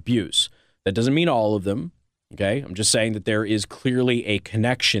with that abuse. That doesn't mean all of them, okay? I'm just saying that there is clearly a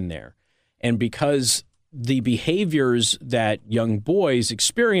connection there. And because the behaviors that young boys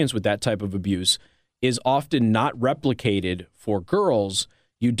experience with that type of abuse is often not replicated for girls,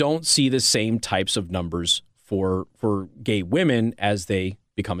 you don't see the same types of numbers for gay women as they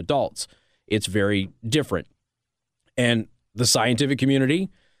become adults. It's very different. And the scientific community,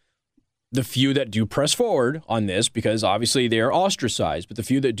 the few that do press forward on this, because obviously they are ostracized, but the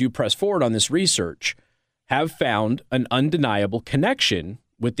few that do press forward on this research have found an undeniable connection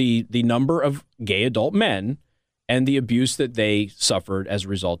with the number of gay adult men and the abuse that they suffered as a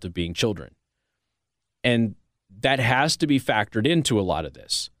result of being children. And that has to be factored into a lot of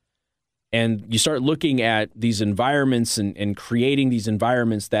this. And you start looking at these environments and creating these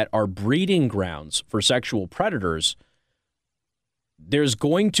environments that are breeding grounds for sexual predators. There's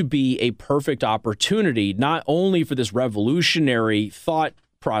going to be a perfect opportunity, not only for this revolutionary thought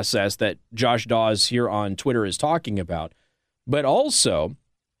process that Josh Dawes here on Twitter is talking about, but also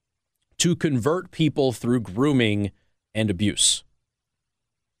to convert people through grooming and abuse.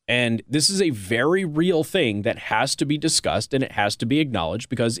 And this is a very real thing that has to be discussed and it has to be acknowledged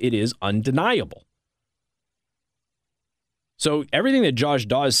because it is undeniable. So everything that Josh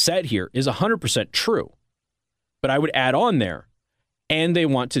Dawes said here is 100% true. But I would add on there, and they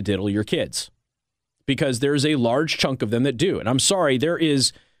want to diddle your kids, because there's a large chunk of them that do. And I'm sorry,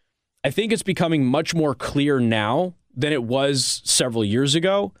 I think it's becoming much more clear now than it was several years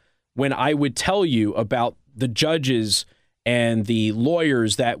ago when I would tell you about the judges and the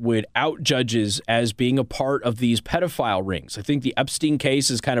lawyers that would out judges as being a part of these pedophile rings. I think the Epstein case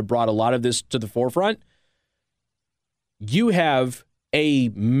has kind of brought a lot of this to the forefront. You have a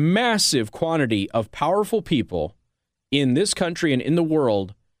massive quantity of powerful people in this country and in the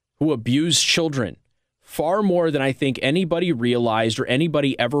world who abuse children far more than I think anybody realized or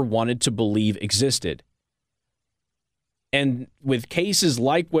anybody ever wanted to believe existed. And with cases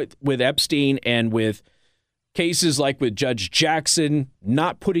like with Epstein and with cases like with Judge Jackson,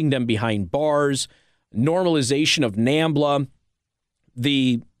 not putting them behind bars, normalization of NAMBLA,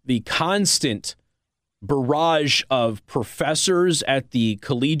 the constant barrage of professors at the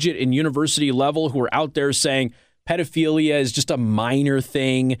collegiate and university level who are out there saying pedophilia is just a minor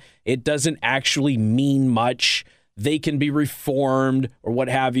thing. It doesn't actually mean much. They can be reformed or what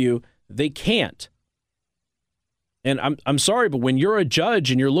have you. They can't. And I'm sorry, but when you're a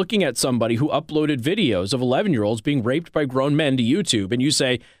judge and you're looking at somebody who uploaded videos of 11-year-olds being raped by grown men to YouTube, and you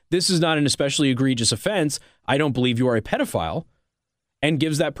say, this is not an especially egregious offense, I don't believe you are a pedophile, and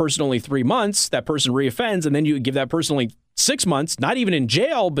gives that person only 3 months, that person reoffends, and then you give that person only 6 months, not even in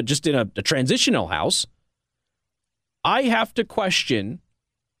jail, but just in a transitional house, I have to question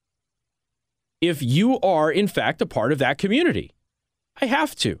if you are, in fact, a part of that community. I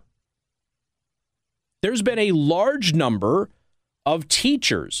have to. There's been a large number of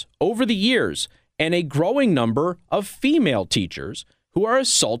teachers over the years and a growing number of female teachers who are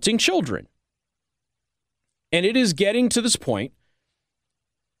assaulting children. And it is getting to this point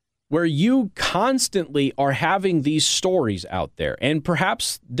where you constantly are having these stories out there. And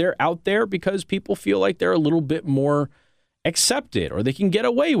perhaps they're out there because people feel like they're a little bit more accepted or they can get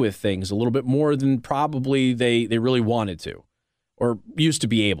away with things a little bit more than probably they really wanted to or used to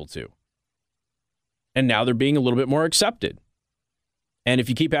be able to. And now they're being a little bit more accepted. And if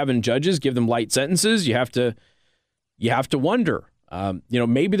you keep having judges give them light sentences, you have to wonder.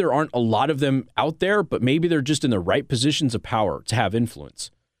 Maybe there aren't a lot of them out there, but maybe they're just in the right positions of power to have influence.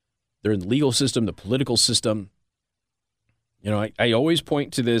 They're in the legal system, the political system. I always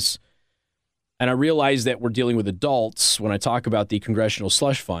point to this, and I realize that we're dealing with adults when I talk about the Congressional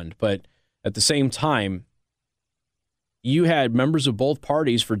Slush Fund, but at the same time, you had members of both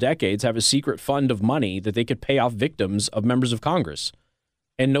parties for decades have a secret fund of money that they could pay off victims of members of Congress,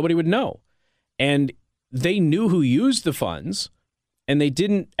 and nobody would know. And they knew who used the funds, and they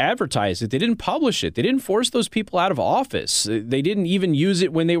didn't advertise it. They didn't publish it. They didn't force those people out of office. They didn't even use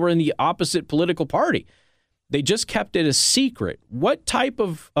it when they were in the opposite political party. They just kept it a secret. What type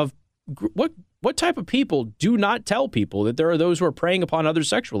of people do not tell people that there are those who are preying upon others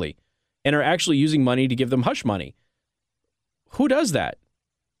sexually and are actually using money to give them hush money? Who does that?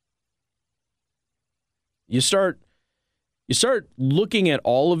 You start looking at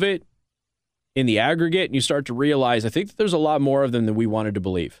all of it in the aggregate, and you start to realize, I think that there's a lot more of them than we wanted to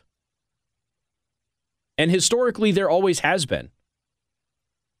believe. And historically, there always has been.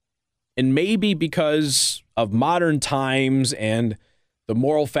 And maybe because of modern times and the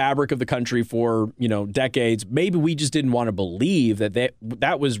moral fabric of the country for, decades. Maybe we just didn't want to believe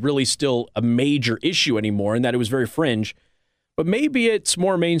that was really still a major issue anymore and that it was very fringe. But maybe it's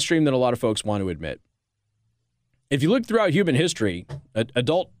more mainstream than a lot of folks want to admit. If you look throughout human history,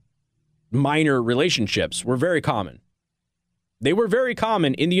 adult minor relationships were very common. They were very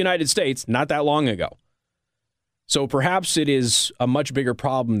common in the United States not that long ago. So perhaps it is a much bigger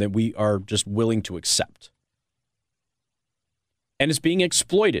problem than we are just willing to accept. And it's being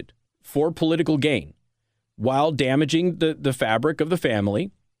exploited for political gain while damaging the fabric of the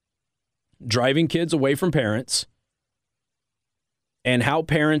family, driving kids away from parents. And how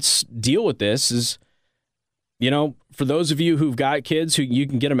parents deal with this is, for those of you who've got kids who you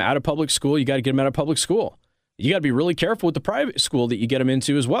can get them out of public school, you got to get them out of public school. You got to be really careful with the private school that you get them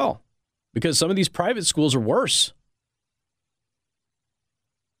into as well, because some of these private schools are worse.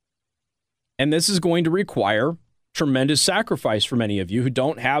 And this is going to require tremendous sacrifice for many of you who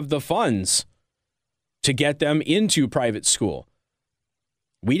don't have the funds to get them into private school.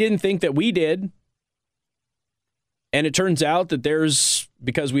 We didn't think that we did. And it turns out that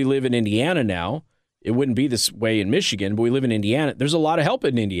because we live in Indiana now, it wouldn't be this way in Michigan, but we live in Indiana. There's a lot of help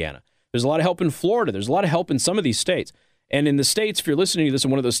in Indiana. There's a lot of help in Florida. There's a lot of help in some of these states. And in the states, if you're listening to this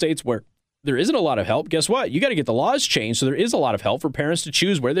in one of those states where there isn't a lot of help, guess what? You got to get the laws changed so there is a lot of help for parents to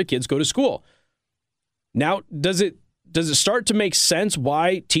choose where their kids go to school. Now, does it start to make sense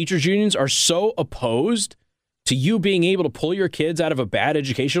why teachers' unions are so opposed to you being able to pull your kids out of a bad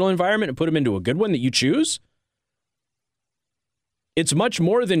educational environment and put them into a good one that you choose? It's much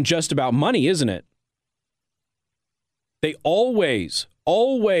more than just about money, isn't it? They always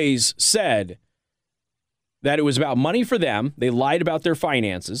said that it was about money for them. They lied about their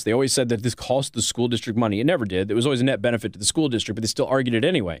finances. They always said that this cost the school district money. It never did. It was always a net benefit to the school district, but they still argued it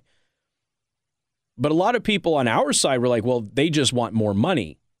anyway. But a lot of people on our side were like, well, they just want more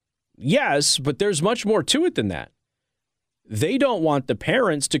money. Yes, but there's much more to it than that. They don't want the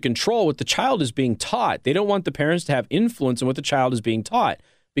parents to control what the child is being taught. They don't want the parents to have influence on what the child is being taught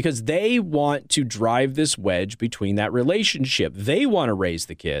because they want to drive this wedge between that relationship. They want to raise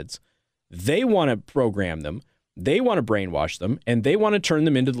the kids. They want to program them. They want to brainwash them, and they want to turn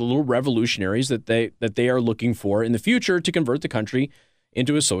them into the little revolutionaries that they are looking for in the future to convert the country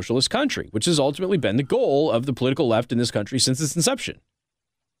into a socialist country, which has ultimately been the goal of the political left in this country since its inception.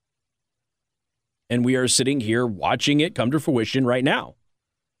 And we are sitting here watching it come to fruition right now,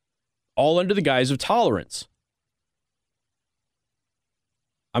 all under the guise of tolerance.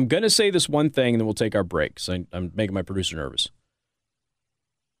 I'm going to say this one thing, and then we'll take our break, because I'm making my producer nervous.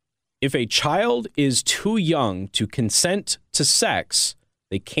 If a child is too young to consent to sex,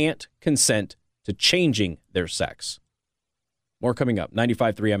 they can't consent to changing their sex. More coming up,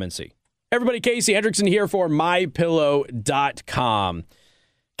 95.3 MNC. Everybody, Casey Hendrickson here for MyPillow.com.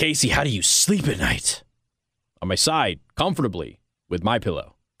 Casey, how do you sleep at night? On my side, comfortably, with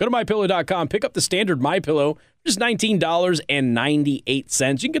MyPillow. Go to MyPillow.com, pick up the standard MyPillow for just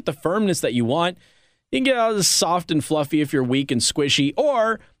 $19.98. You can get the firmness that you want. You can get all this soft and fluffy if you're weak and squishy,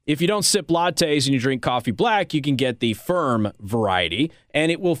 or if you don't sip lattes and you drink coffee black, you can get the firm variety,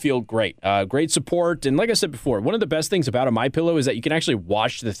 and it will feel great. Great support, and like I said before, one of the best things about a MyPillow is that you can actually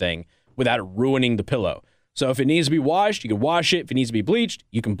wash the thing without it ruining the pillow. So if it needs to be washed, you can wash it. If it needs to be bleached,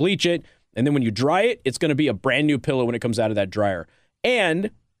 you can bleach it. And then when you dry it, it's going to be a brand new pillow when it comes out of that dryer.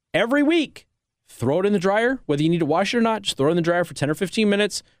 And every week, throw it in the dryer. Whether you need to wash it or not, just throw it in the dryer for 10 or 15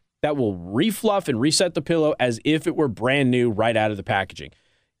 minutes. That will refluff and reset the pillow as if it were brand new right out of the packaging.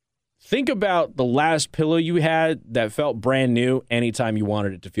 Think about the last pillow you had that felt brand new anytime you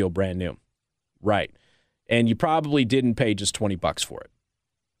wanted it to feel brand new. Right. And you probably didn't pay just $20 for it.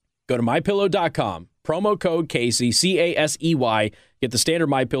 Go to MyPillow.com, promo code Casey, C-A-S-E-Y. Get the standard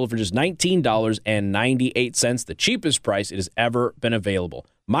MyPillow for just $19.98, the cheapest price it has ever been available.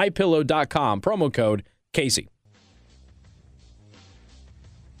 MyPillow.com, promo code Casey.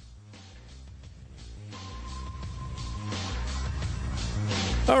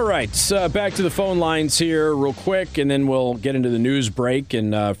 All right, back to the phone lines here real quick, and then we'll get into the news break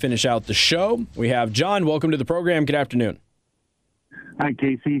and finish out the show. We have John. Welcome to the program. Good afternoon. Hi,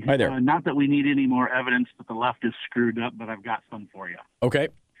 Casey. Hi there. Not that we need any more evidence that the left is screwed up, but I've got some for you. Okay.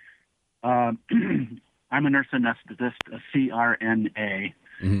 I'm a nurse anesthetist, a CRNA,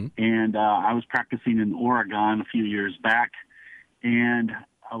 and I was practicing in Oregon a few years back, and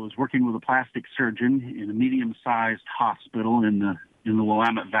I was working with a plastic surgeon in a medium-sized hospital in the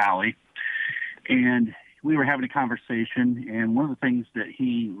Willamette Valley, and we were having a conversation, and one of the things that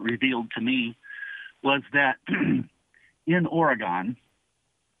he revealed to me was that in Oregon,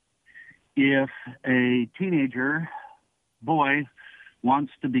 if a teenager boy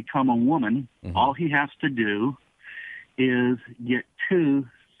wants to become a woman, all he has to do is get 2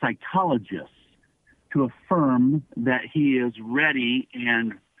 psychologists to affirm that he is ready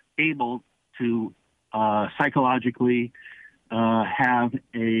and able to psychologically have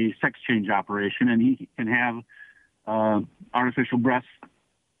a sex change operation, and he can have artificial breasts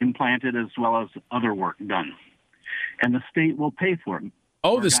implanted as well as other work done. And the state will pay for it.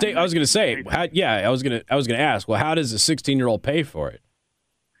 Oh, the state. I was going to say, I was going to ask, well, how does a 16-year-old pay for it?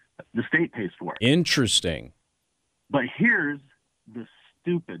 The state pays for it. Interesting. But here's the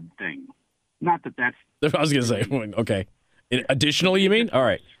stupid thing. Not that that's... I was going to say, okay. Additionally, you mean? All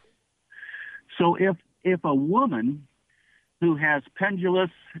right. So if a woman who has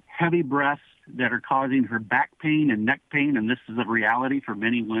pendulous, heavy breasts that are causing her back pain and neck pain, and this is a reality for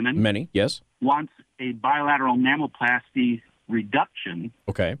many women. Many, yes. Wants a bilateral mammoplasty reduction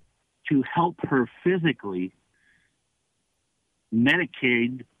okay, to help her physically,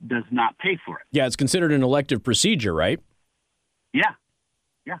 Medicaid does not pay for it. Yeah, it's considered an elective procedure, right? Yeah.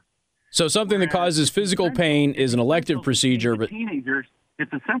 So something that causes physical pain is an elective procedure, but teenagers,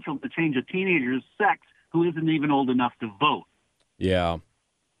 it's essential to change a teenager's sex who isn't even old enough to vote. Yeah.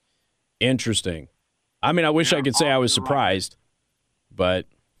 Interesting. I mean, I wish I could say I was surprised, but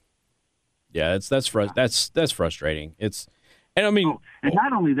yeah, that's frustrating. And I mean, and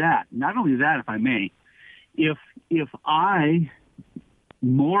not only that, if I may, if I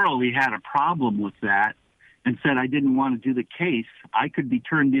morally had a problem with that and said I didn't want to do the case, I could be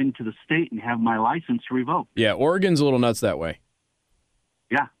turned into the state and have my license revoked. Yeah, Oregon's a little nuts that way.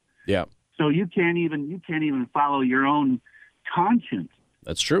 Yeah. Yeah. So you can't even follow your own conscience.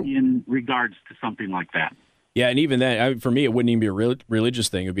 That's true. In regards to something like that. Yeah, and even then, for me, it wouldn't even be a religious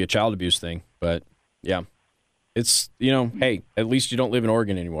thing. It would be a child abuse thing. But, yeah. It's, hey, at least you don't live in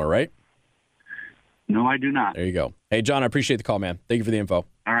Oregon anymore, right? No, I do not. There you go. Hey, John, I appreciate the call, man. Thank you for the info.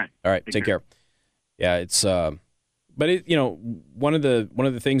 All right. Take care. Yeah, it's but it, one of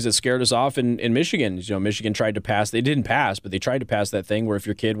the things that scared us off in Michigan is, Michigan tried to pass, they didn't pass, but they tried to pass that thing where if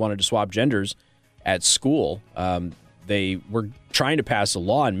your kid wanted to swap genders at school, they were trying to pass a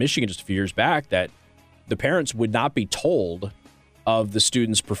law in Michigan just a few years back that the parents would not be told of the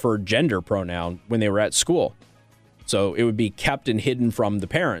student's preferred gender pronoun when they were at school. So it would be kept and hidden from the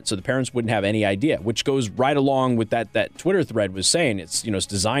parents. So the parents wouldn't have any idea, which goes right along with that Twitter thread was saying. It's, it's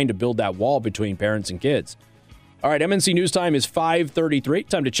designed to build that wall between parents and kids. All right, MNC News Time is 5:33.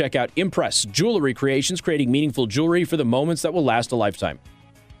 Time to check out Impress Jewelry Creations, creating meaningful jewelry for the moments that will last a lifetime.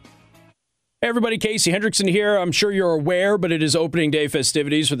 Hey everybody, Casey Hendrickson here. I'm sure you're aware, but it is opening day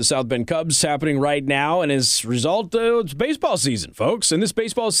festivities for the South Bend Cubs happening right now. And as a result, it's baseball season, folks. And this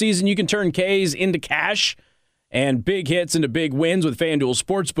baseball season, you can turn Ks into cash and big hits into big wins with FanDuel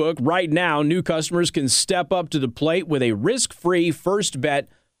Sportsbook. Right now, new customers can step up to the plate with a risk-free first bet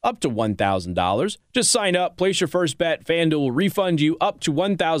up to $1,000. Just sign up, place your first bet. FanDuel will refund you up to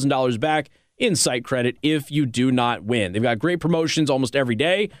 $1,000 back in site credit if you do not win. They've got great promotions almost every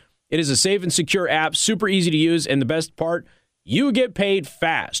day. It is a safe and secure app, super easy to use, and the best part, you get paid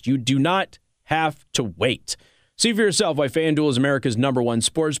fast. You do not have to wait. See for yourself why FanDuel is America's #1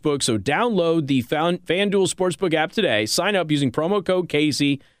 sportsbook. So download the FanDuel Sportsbook app today. Sign up using promo code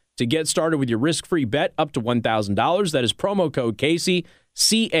Casey to get started with your risk-free bet up to $1,000. That is promo code Casey,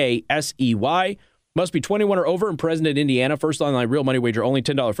 CASEY. Must be 21 or over and present in Indiana. First online real money wager only.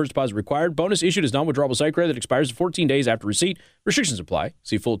 $10 first deposit required. Bonus issued as non-withdrawable site credit that expires in 14 days after receipt. Restrictions apply.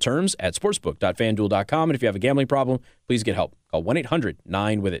 See full terms at sportsbook.fanduel.com. And if you have a gambling problem, please get help. Call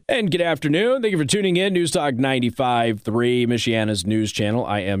 1-800-9-WITH-IT. And good afternoon. Thank you for tuning in. News Talk 95.3, Michiana's news channel.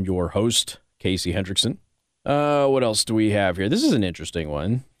 I am your host, Casey Hendrickson. What else do we have here? This is an interesting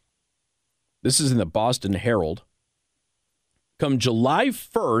one. This is in the Boston Herald. Come July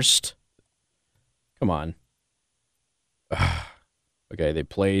 1st... Come on. Okay, they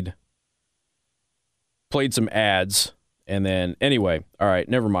played some ads, and then anyway, all right,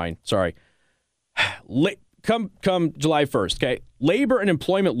 never mind. Sorry. Come July 1st, okay? Labor and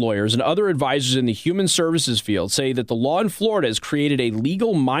employment lawyers and other advisors in the human services field say that the law in Florida has created a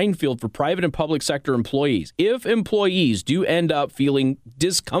legal minefield for private and public sector employees. If employees do end up feeling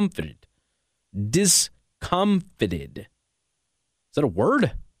discomfited. Is that a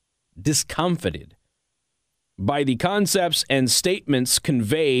word? Discomfited by the concepts and statements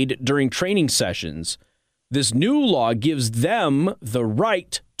conveyed during training sessions, this new law gives them the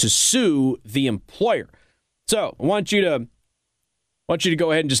right to sue the employer. So I want you to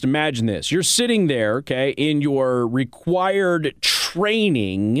go ahead and just imagine this. You're sitting there, okay, in your required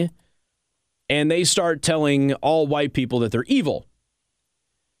training, and they start telling all white people that they're evil.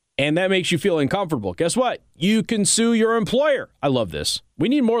 and that makes you feel uncomfortable, guess what? You can sue your employer. I love this. We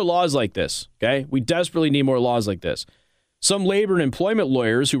need more laws like this, okay? We desperately need more laws like this. Some labor and employment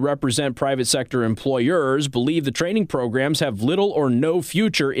lawyers who represent private sector employers believe the training programs have little or no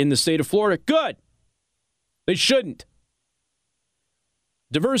future in the state of Florida. Good. They shouldn't.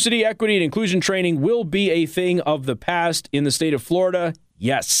 Diversity, equity, and inclusion training will be a thing of the past in the state of Florida.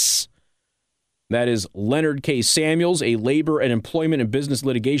 Yes. That is Leonard K. Samuels, a labor and employment and business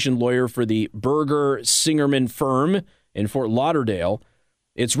litigation lawyer for the Berger Singerman firm in Fort Lauderdale.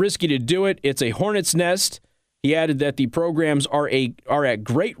 It's risky to do it. It's a hornet's nest. He added that the programs are at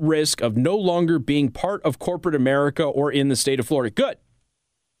great risk of no longer being part of corporate America or in the state of Florida. Good.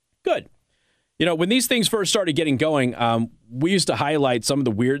 Good. You know, when these things first started getting going, we used to highlight some of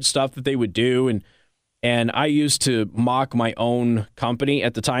the weird stuff that they would do. And I used to mock my own company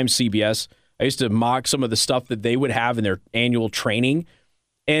at the time, CBS. I used to mock some of the stuff that they would have in their annual training.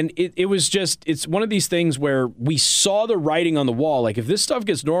 And it was just, it's one of these things where we saw the writing on the wall. Like, if this stuff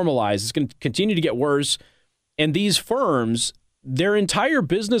gets normalized, it's going to continue to get worse. And these firms, their entire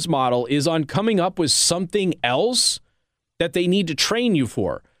business model is on coming up with something else that they need to train you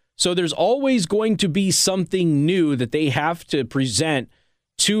for. So there's always going to be something new that they have to present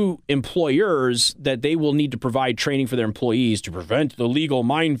to employers that they will need to provide training for their employees to prevent the legal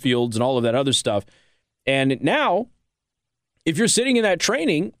minefields and all of that other stuff. And now, if you're sitting in that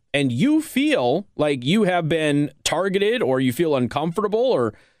training and you feel like you have been targeted or you feel uncomfortable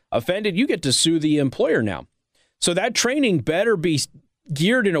or offended, you get to sue the employer now. So that training better be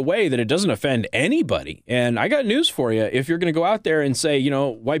geared in a way that it doesn't offend anybody. And I got news for you. If you're going to go out there and say, you know,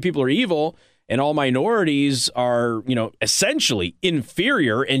 white people are evil and all minorities are, you know, essentially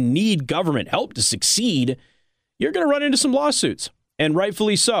inferior and need government help to succeed, you're going to run into some lawsuits, and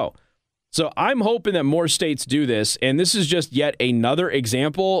rightfully so. So I'm hoping that more states do this. And this is just yet another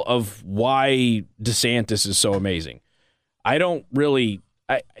example of why DeSantis is so amazing. I don't really,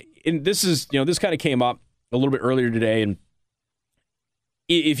 and this is, you know, this kind of came up a little bit earlier today. And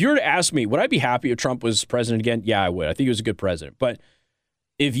if you were to ask me, would I be happy if Trump was president again? Yeah, I would. I think he was a good president. But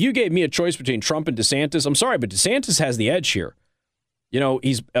if you gave me a choice between Trump and DeSantis, I'm sorry, but DeSantis has the edge here. You know,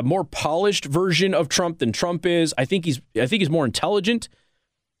 he's a more polished version of Trump than Trump is. I think he's more intelligent.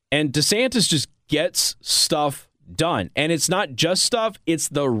 And DeSantis just gets stuff done. And it's not just stuff, it's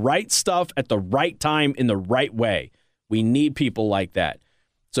the right stuff at the right time in the right way. We need people like that.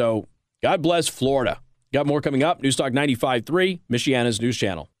 So God bless Florida. Got more coming up. Newstalk 95.3, Michiana's news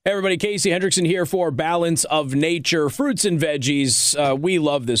channel. Hey everybody, Casey Hendrickson here for Balance of Nature fruits and veggies. We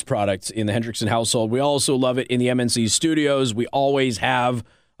love this product in the Hendrickson household. We also love it in the MNC studios. We always have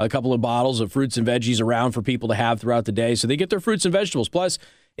a couple of bottles of fruits and veggies around for people to have throughout the day, so they get their fruits and vegetables. Plus,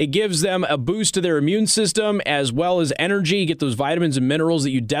 it gives them a boost to their immune system as well as energy. You get those vitamins and minerals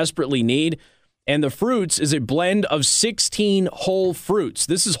that you desperately need. And the fruits is a blend of 16 whole fruits.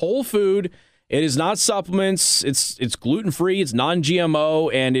 This is whole food. It is not supplements. It's gluten-free, it's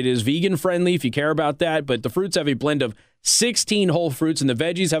non-GMO, and it is vegan-friendly if you care about that. But the fruits have a blend of 16 whole fruits, and the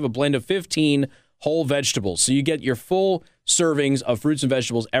veggies have a blend of 15 whole vegetables. So you get your full servings of fruits and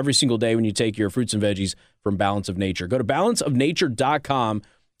vegetables every single day when you take your fruits and veggies from Balance of Nature. Go to balanceofnature.com.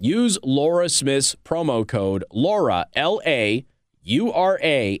 Use Laura Smith's promo code, Laura, L-A-U-R-A,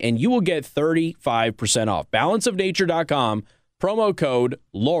 and you will get 35% off. Balanceofnature.com, promo code,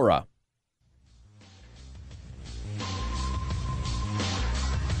 Laura.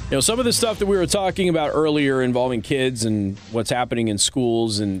 You know, some of the stuff that we were talking about earlier involving kids and what's happening in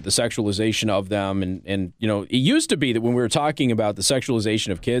schools and the sexualization of them. And you know, it used to be that when we were talking about the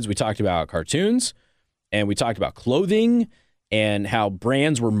sexualization of kids, we talked about cartoons and we talked about clothing and how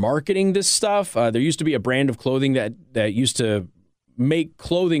brands were marketing this stuff. There used to be a brand of clothing that used to make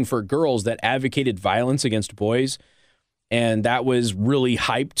clothing for girls that advocated violence against boys. And that was really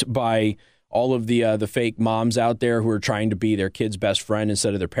hyped by all of the fake moms out there who are trying to be their kid's best friend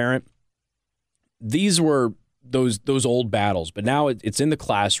instead of their parent. These were those old battles, but now it's in the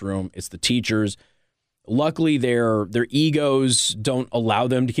classroom. It's the teachers. Luckily, their egos don't allow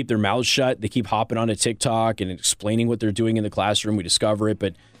them to keep their mouths shut. They keep hopping onto TikTok and explaining what they're doing in the classroom. We discover it.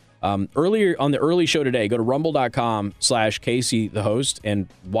 But earlier on the early show today, go to rumble.com/Casey the host and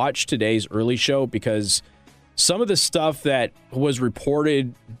watch today's early show, because some of the stuff that was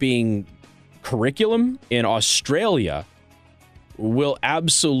reported being curriculum in Australia will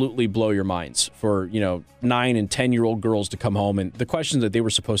absolutely blow your minds for, 9 and 10-year-old girls to come home and the questions that they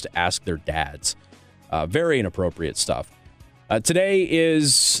were supposed to ask their dads. Very inappropriate stuff. Today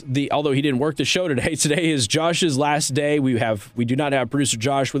is although he didn't work the show today is Josh's last day. We do not have producer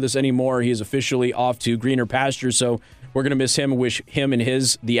Josh with us anymore. He is officially off to greener pastures. So We're going to miss him. Wish him and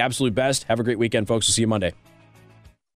his the absolute best. Have a great weekend, folks. We'll see you Monday.